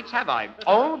bed jackets, have I?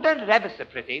 Oh, they're ever so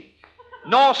pretty.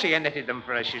 Norcia knitted them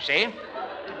for us, you see.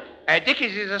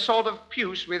 Dickie's is a sort of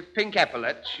puce with pink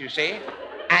epaulets, you see.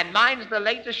 And mine's the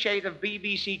latest shade of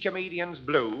BBC Comedian's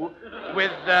blue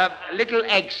with little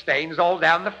egg stains all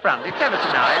down the front. It's ever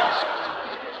so nice.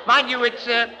 Mind you,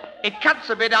 it cuts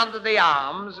a bit under the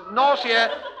arms.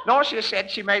 Norcia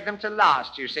said she made them to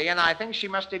last, you see, and I think she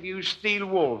must have used steel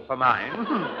wool for mine.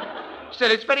 Still,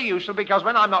 it's very useful because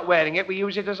when I'm not wearing it, we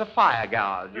use it as a fire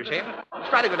guard, you see. It's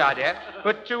quite a good idea.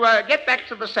 But to get back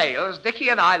to the sales, Dickie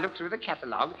and I looked through the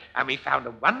catalogue and we found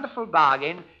a wonderful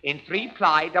bargain in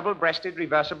 3-ply double-breasted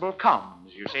reversible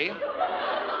combs, you see.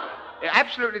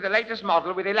 Absolutely the latest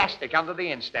model with elastic under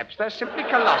the insteps. They're simply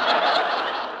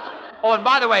colossal. Oh, and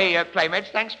by the way, playmates,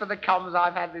 thanks for the comms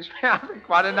I've had this week.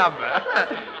 Quite a number.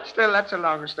 Still, that's a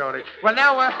long story. Well,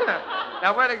 now,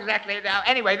 what exactly? Now,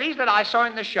 anyway, these that I saw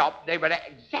in the shop, they were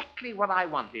exactly what I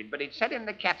wanted, but it said in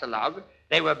the catalogue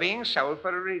they were being sold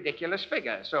for a ridiculous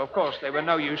figure. So, of course, they were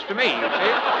no use to me, you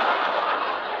see.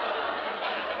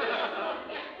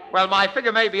 Well, my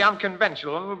figure may be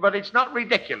unconventional, but it's not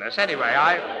ridiculous. Anyway,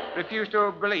 I refuse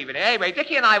to believe in it. Anyway,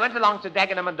 Dickie and I went along to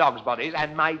Dagenham and Dog's Bodies,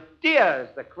 and my dears,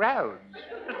 the crowds.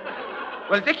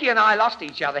 Well, Dickie and I lost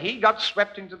each other. He got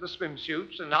swept into the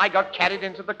swimsuits, and I got carried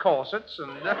into the corsets, and...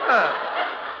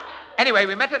 Anyway,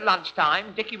 we met at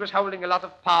lunchtime. Dickie was holding a lot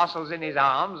of parcels in his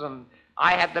arms, and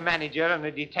I had the manager and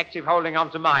the detective holding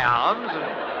onto my arms.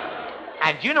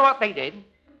 And do you know what they did?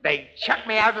 They chucked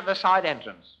me out of the side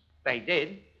entrance. They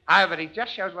did. However, it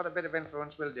just shows what a bit of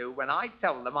influence will do. When I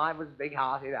told them I was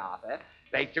big-hearted Arthur,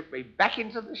 they took me back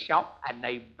into the shop, and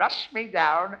they brushed me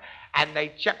down, and they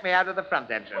chucked me out of the front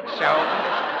entrance.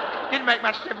 So, didn't make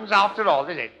much difference after all,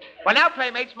 did it? Well, now,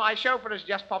 Playmates, my chauffeur has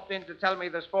just popped in to tell me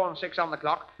there's 4 and 6 on the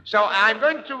clock. So I'm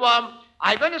going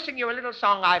to sing you a little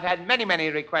song I've had many, many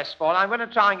requests for. I'm going to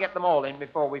try and get them all in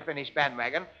before we finish Band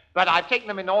Waggon, but I've taken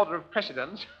them in order of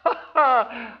precedence. Oh,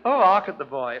 hark at the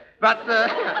boy. But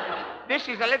this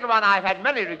is a little one I've had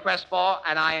many requests for,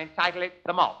 and I entitle it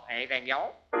The Mob. Anything,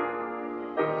 y'all?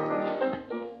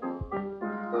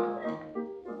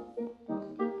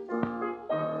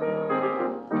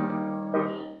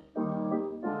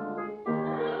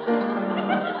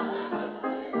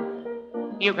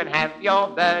 You can have your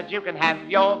birds, you can have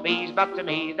your bees, but to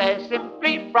me they're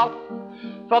simply froth.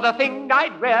 For the thing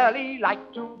I'd really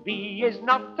like to be is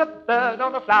not a bird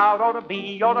or a flower or a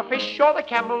bee or a fish or a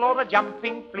camel or a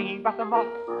jumping flea, but a moth,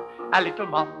 a little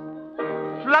moth,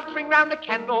 fluttering round a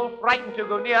candle, frightened to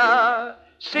go near,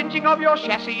 singeing of your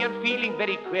chassis and feeling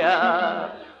very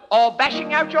queer, or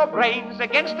bashing out your brains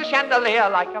against the chandelier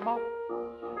like a moth,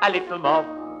 a little moth.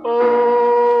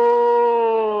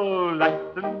 Oh, light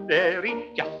and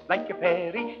airy, just like a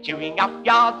fairy, chewing up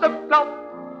yards of cloth.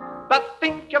 But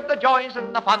think of the joys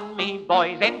and the fun me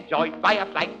boys enjoyed by a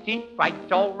flighty,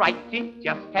 fright all righty,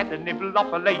 just had a nibble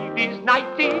off a lady's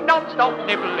nighty, non-stop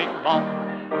nibbling moth.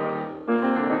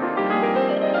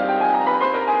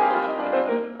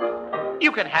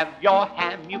 You can have your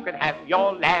ham, you can have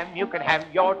your lamb, you can have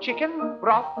your chicken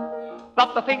broth,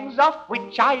 but the things of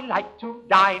which I like to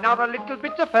dine are a little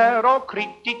bit of fur or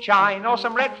creepy chine or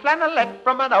some red flannelette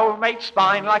from an old mate's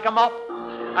spine, like a moth,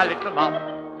 a little moth,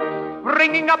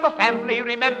 bringing up a family,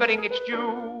 remembering it's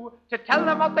due to tell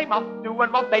them what they must do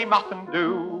and what they mustn't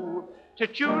do, to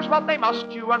choose what they must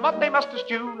chew and what they must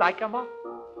eschew, like a moth,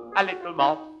 a little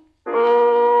moth.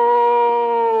 Oh,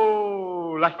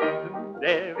 light and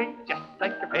airy, just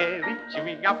like a fairy,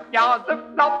 chewing up yards of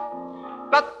fluff.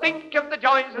 But think of the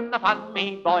joys and the fun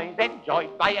me boys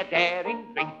enjoyed by a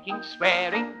daring, drinking,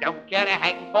 swearing, don't care a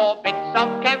hang for bits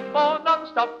of camp or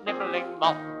non-stop nibbling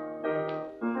moth.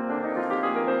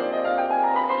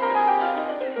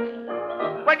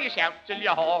 When you shout till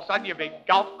your horse on your big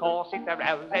golf course, it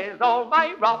arouses all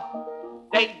my wrath.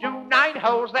 They do 9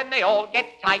 holes, then they all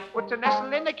get tight, put a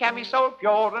nestle in a camisole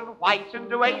pure and white, and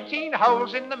do 18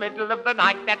 holes in the middle of the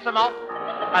night. That's a moth,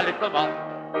 a little moth.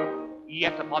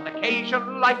 Yet upon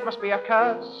occasion life must be a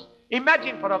curse.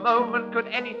 Imagine for a moment, could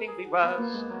anything be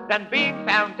worse than being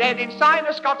found dead inside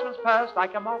a Scotsman's purse,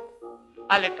 like a moth,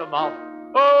 a little moth.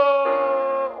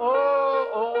 Oh, oh,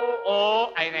 oh,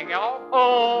 oh, anything else?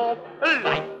 Oh,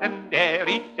 light and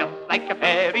airy, just like a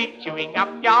fairy, chewing up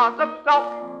yards of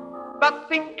cloth. But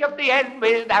think of the end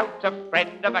without a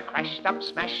friend, of a crashed up,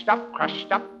 smashed up, crushed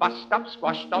up, bust up,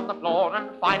 squashed on the floor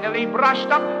and finally brushed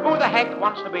up. Who the heck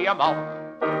wants to be a moth?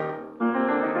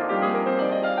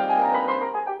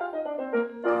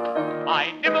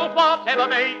 I nibble whatever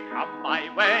may come my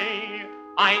way.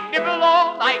 I nibble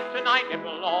all night and I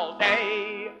nibble all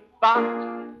day. But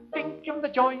think of the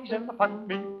joys and the fun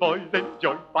me boys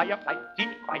enjoyed by a flighty,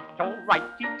 quite all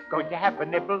righty, going to have a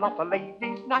nibble off a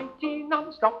lady's nighty,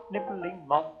 non-stop nibbling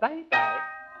moth, bye-bye.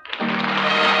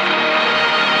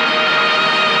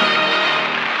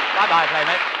 Bye-bye,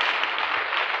 Playmates.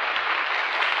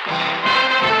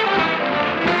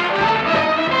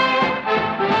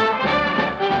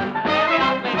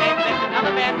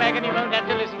 Band Waggon you won't have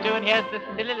to listen to, and here's the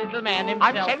silly little man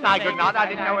himself. I'm saying my good night. I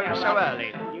didn't know it was so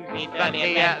early. But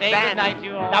the band... Night,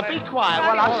 you all. Now be quiet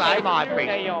while I say my piece.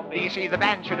 Say your piece. You see, the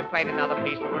band should have played another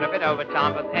piece, but we're a bit over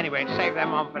time. But anyway, save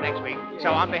them on for next week.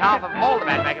 So on behalf of all the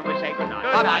Band Waggon, we say good night.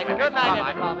 Good night, everybody.